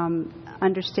of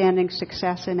understanding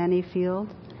success in any field.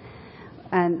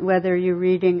 And whether you're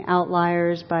reading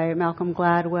Outliers by Malcolm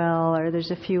Gladwell, or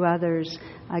there's a few others,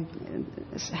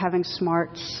 having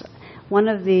smarts. One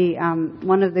of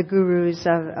the gurus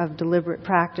of deliberate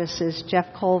practice is Jeff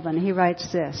Colvin. He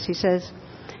writes this. He says,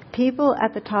 people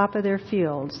at the top of their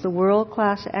fields, the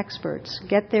world-class experts,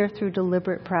 get there through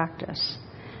deliberate practice.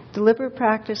 Deliberate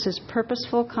practice is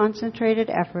purposeful, concentrated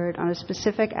effort on a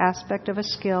specific aspect of a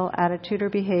skill, attitude, or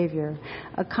behavior,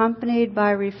 accompanied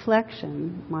by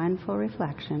reflection, mindful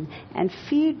reflection, and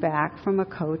feedback from a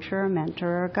coach or a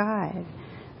mentor or guide.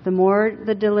 The more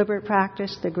the deliberate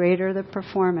practice, the greater the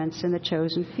performance in the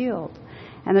chosen field.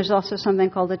 And there's also something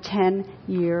called the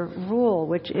 10-year rule,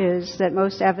 which is that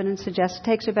most evidence suggests it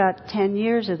takes about 10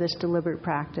 years of this deliberate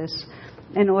practice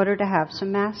in order to have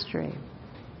some mastery.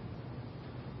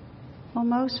 Well,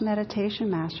 most meditation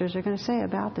masters are going to say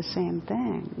about the same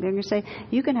thing. They're going to say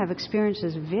you can have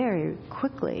experiences very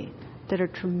quickly that are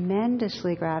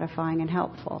tremendously gratifying and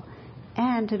helpful.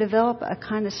 And to develop a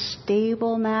kind of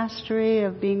stable mastery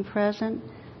of being present,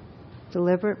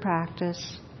 deliberate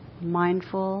practice,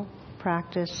 mindful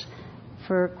practice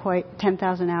for quite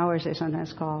 10,000 hours, they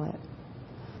sometimes call it.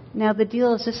 Now the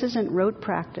deal is this isn't rote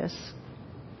practice.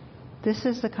 This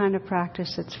is the kind of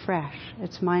practice that's fresh.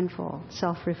 It's mindful,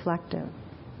 self-reflective.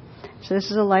 So this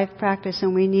is a life practice,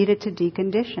 and we need it to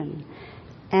decondition.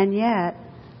 And yet,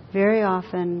 very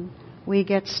often, we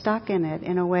get stuck in it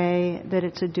in a way that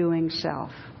it's a doing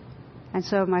self. And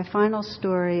so my final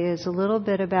story is a little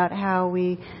bit about how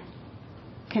we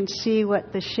can see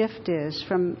what the shift is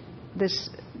from this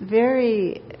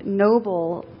very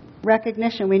noble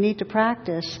recognition we need to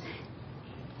practice,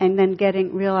 and then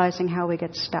realizing how we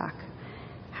get stuck,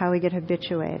 how we get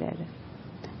habituated.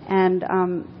 And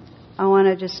I want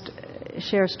to just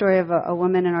share a story of a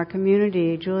woman in our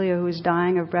community, Julia, who was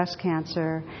dying of breast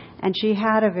cancer, and she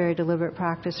had a very deliberate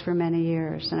practice for many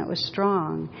years, and it was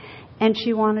strong. And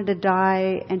she wanted to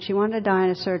die, and she wanted to die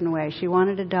in a certain way. She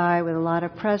wanted to die with a lot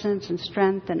of presence and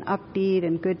strength and upbeat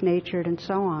and good-natured and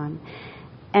so on.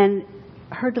 And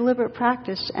her deliberate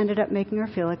practice ended up making her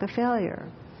feel like a failure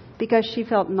because she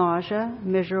felt nausea,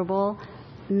 miserable,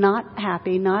 not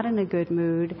happy, not in a good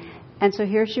mood. And so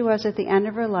here she was at the end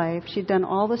of her life. She'd done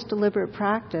all this deliberate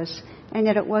practice, and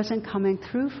yet it wasn't coming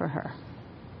through for her.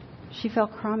 She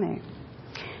felt crummy.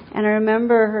 And I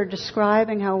remember her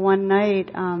describing how one night,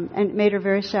 and it made her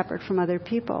very separate from other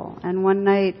people. And one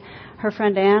night, her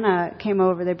friend Anna came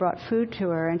over. They brought food to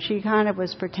her, and she kind of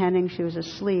was pretending she was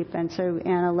asleep. And so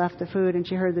Anna left the food, and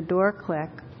she heard the door click.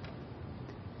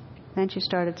 Then she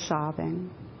started sobbing.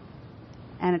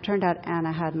 And it turned out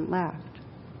Anna hadn't left.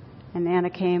 And Anna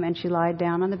came, and she lied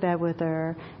down on the bed with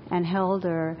her and held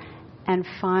her. And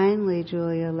finally,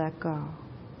 Julia let go.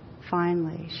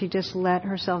 Finally, she just let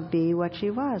herself be what she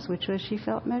was, which was she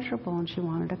felt miserable and she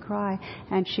wanted to cry.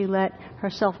 And she let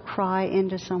herself cry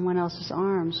into someone else's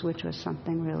arms, which was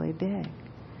something really big.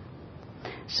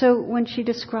 So when she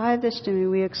described this to me,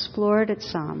 we explored it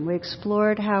some. We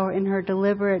explored how in her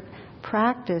deliberate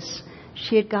practice,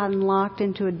 she had gotten locked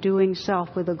into a doing self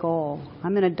with a goal.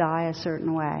 I'm going to die a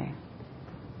certain way.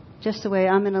 Just the way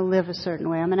I'm going to live a certain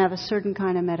way. I'm going to have a certain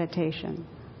kind of meditation,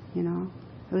 you know.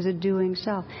 It was a doing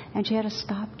self. And she had to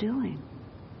stop doing.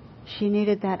 She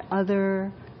needed that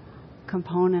other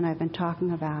component I've been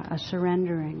talking about, a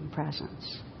surrendering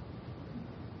presence.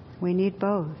 We need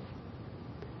both.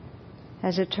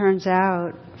 As it turns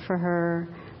out, for her,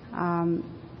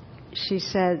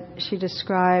 she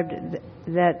described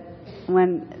that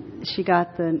when she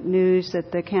got the news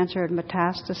that the cancer had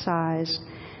metastasized,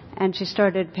 and she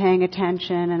started paying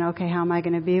attention and, okay, how am I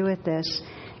going to be with this?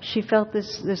 She felt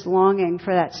this longing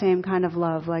for that same kind of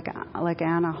love, like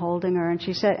Anna holding her, and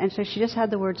so she just had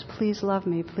the words, "Please love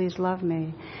me, please love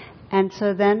me." And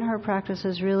so then her practice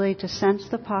is really to sense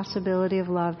the possibility of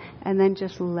love and then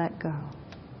just let go.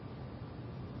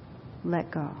 Let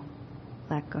go.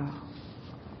 Let go.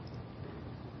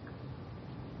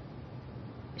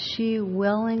 She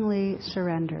willingly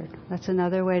surrendered. That's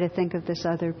another way to think of this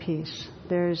other piece.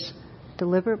 There's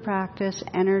deliberate practice,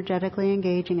 energetically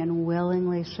engaging, and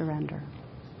willingly surrender.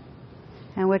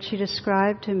 And what she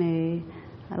described to me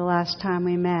the last time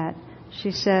we met,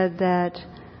 she said that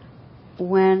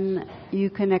when you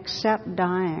can accept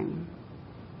dying,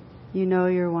 you know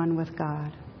you're one with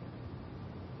God.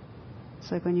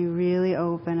 It's like when you really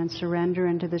open and surrender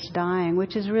into this dying,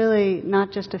 which is really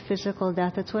not just a physical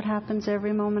death, it's what happens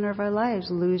every moment of our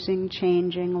lives, losing,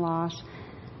 changing, loss.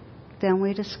 Then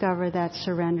we discover that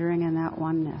surrendering and that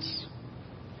oneness.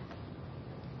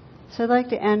 So I'd like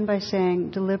to end by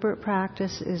saying deliberate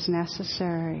practice is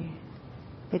necessary.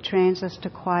 It trains us to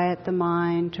quiet the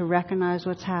mind, to recognize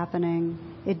what's happening.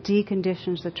 It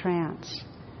deconditions the trance.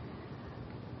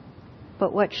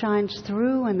 But what shines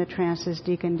through when the trance is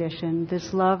deconditioned,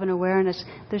 this love and awareness,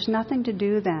 there's nothing to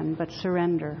do then but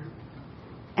surrender.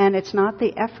 And it's not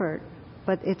the effort,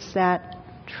 but it's that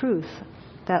truth,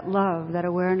 that love, that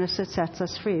awareness that sets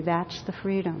us free. That's the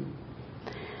freedom.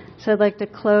 So I'd like to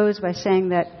close by saying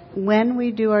that when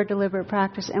we do our deliberate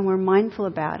practice and we're mindful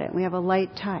about it, we have a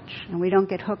light touch and we don't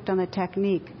get hooked on the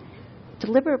technique,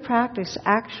 deliberate practice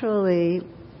actually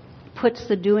puts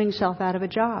the doing self out of a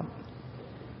job.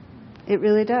 It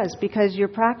really does, because you're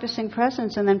practicing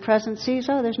presence and then presence sees,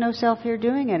 oh, there's no self here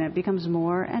doing it. And it becomes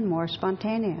more and more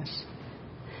spontaneous.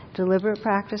 Deliberate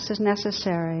practice is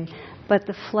necessary, but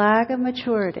the flag of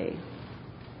maturity,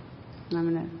 and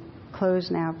I'm going to close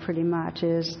now pretty much,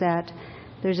 is that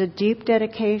there's a deep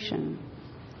dedication,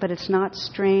 but it's not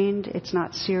strained, it's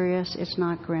not serious, it's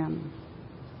not grim.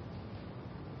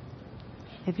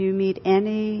 If you meet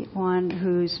anyone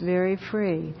who's very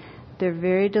free, they're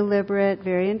very deliberate,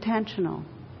 very intentional,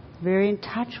 very in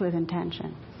touch with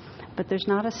intention, but there's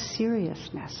not a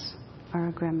seriousness or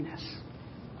a grimness.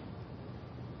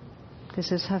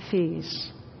 This is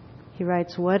Hafiz. He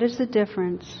writes, what is the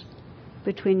difference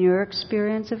between your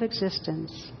experience of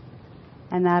existence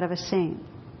and that of a saint?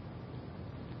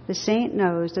 The saint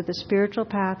knows that the spiritual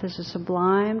path is a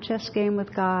sublime chess game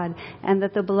with God, and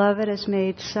that the beloved has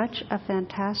made such a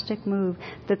fantastic move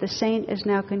that the saint is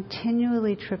now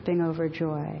continually tripping over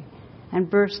joy and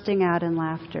bursting out in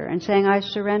laughter and saying, I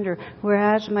surrender.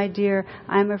 Whereas, my dear,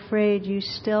 I'm afraid you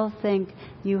still think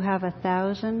you have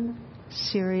 1,000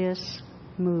 serious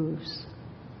moves.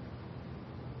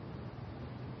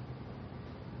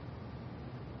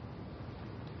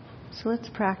 So let's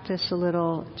practice a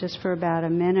little, just for about a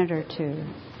minute or two.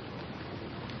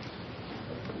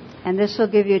 And this will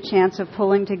give you a chance of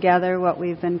pulling together what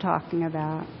we've been talking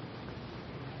about,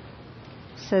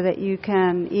 so that you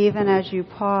can, even as you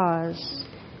pause,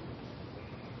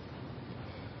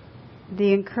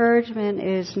 the encouragement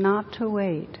is not to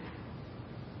wait.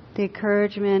 The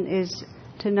encouragement is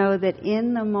to know that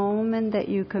in the moment that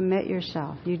you commit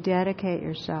yourself, you dedicate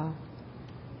yourself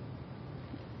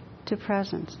to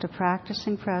presence, to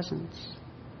practicing presence.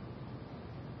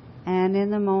 And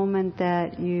in the moment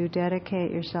that you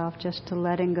dedicate yourself just to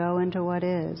letting go into what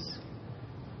is,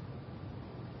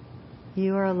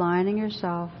 you are aligning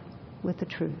yourself with the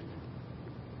truth.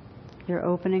 You're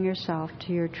opening yourself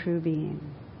to your true being.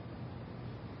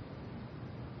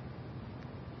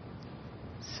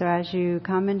 So as you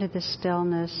come into the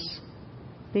stillness,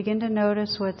 begin to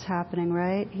notice what's happening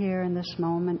right here in this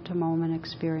moment-to-moment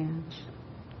experience.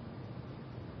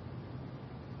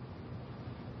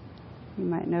 You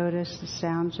might notice the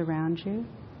sounds around you.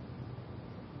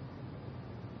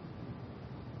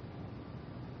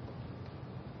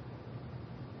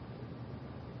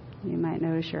 You might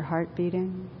notice your heart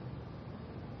beating.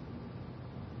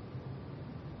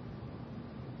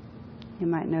 You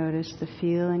might notice the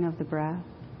feeling of the breath.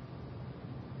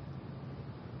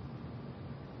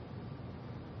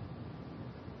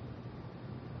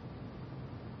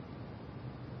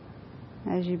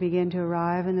 As you begin to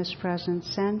arrive in this presence,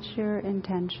 sense your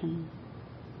intention.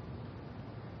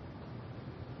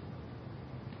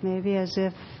 Maybe as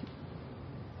if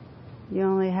you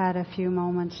only had a few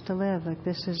moments to live, like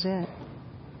this is it.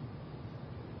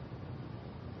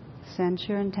 Sense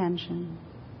your intention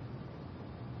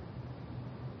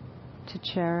to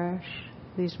cherish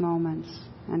these moments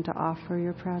and to offer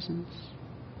your presence.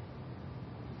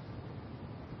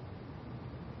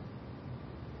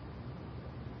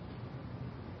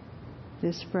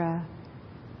 This breath,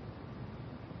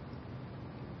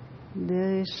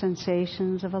 these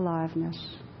sensations of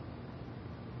aliveness,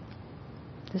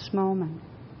 this moment.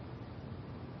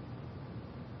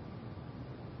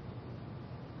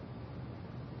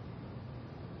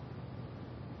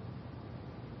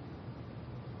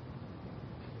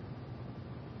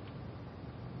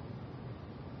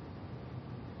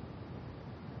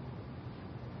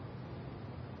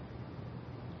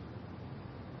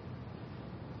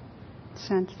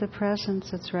 Sense the presence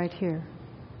that's right here.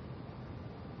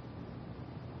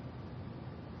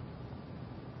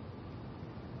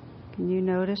 Can you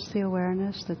notice the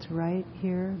awareness that's right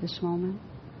here, this moment?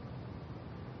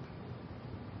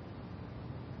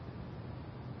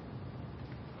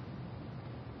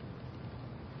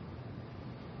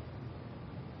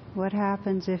 What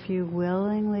happens if you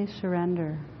willingly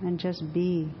surrender and just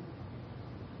be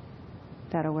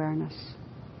that awareness?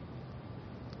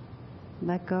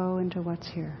 Let go into what's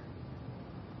here.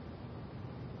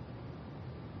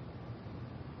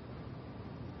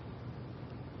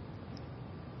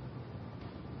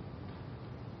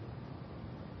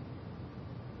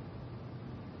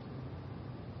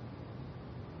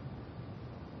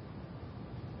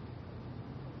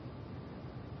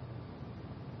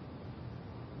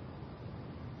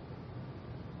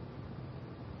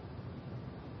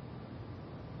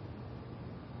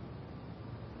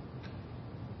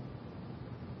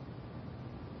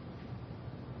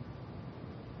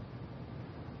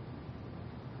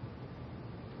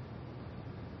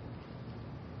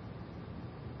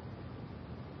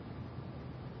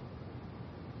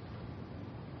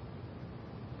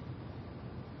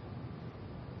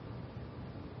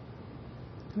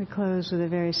 We close with a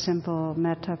very simple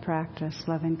metta practice,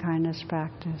 loving kindness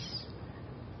practice.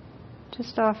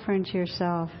 Just offering to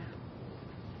yourself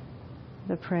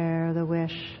the prayer, the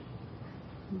wish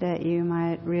that you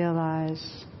might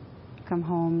realize, come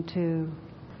home to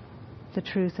the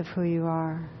truth of who you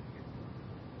are,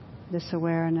 this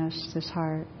awareness, this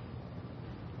heart,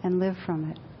 and live from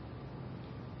it.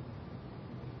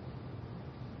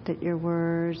 That your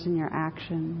words and your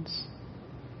actions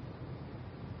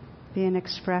be an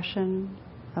expression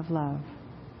of love.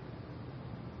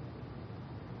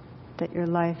 That your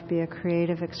life be a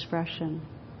creative expression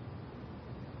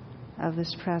of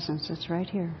this presence that's right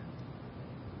here.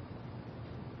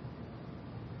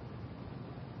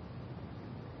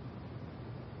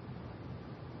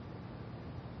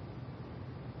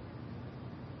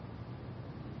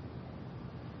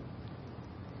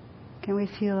 Can we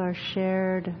feel our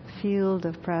shared field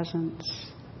of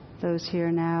presence? Those here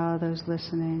now, those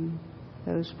listening,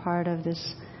 those part of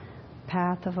this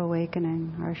path of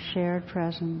awakening, our shared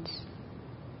presence,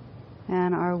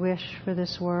 and our wish for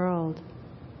this world,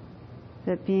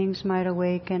 that beings might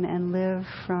awaken and live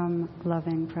from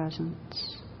loving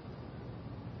presence.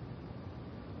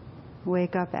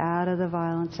 Wake up out of the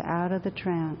violence, out of the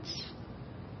trance,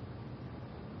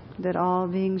 that all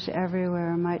beings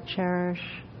everywhere might cherish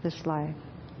this life,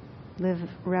 live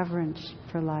reverence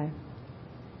for life,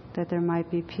 that there might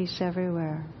be peace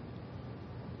everywhere.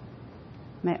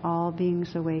 May all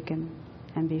beings awaken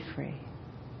and be free.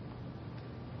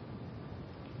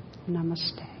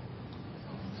 Namaste.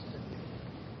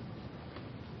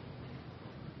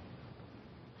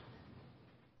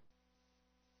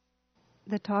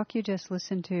 The talk you just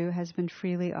listened to has been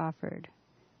freely offered.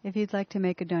 If you'd like to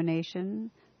make a donation,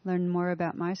 learn more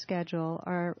about my schedule,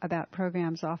 or about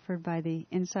programs offered by the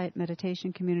Insight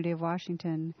Meditation Community of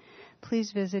Washington,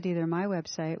 please visit either my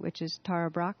website, which is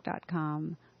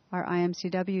tarabrock.com, or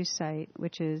IMCW's site,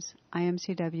 which is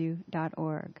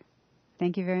imcw.org.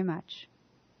 Thank you very much.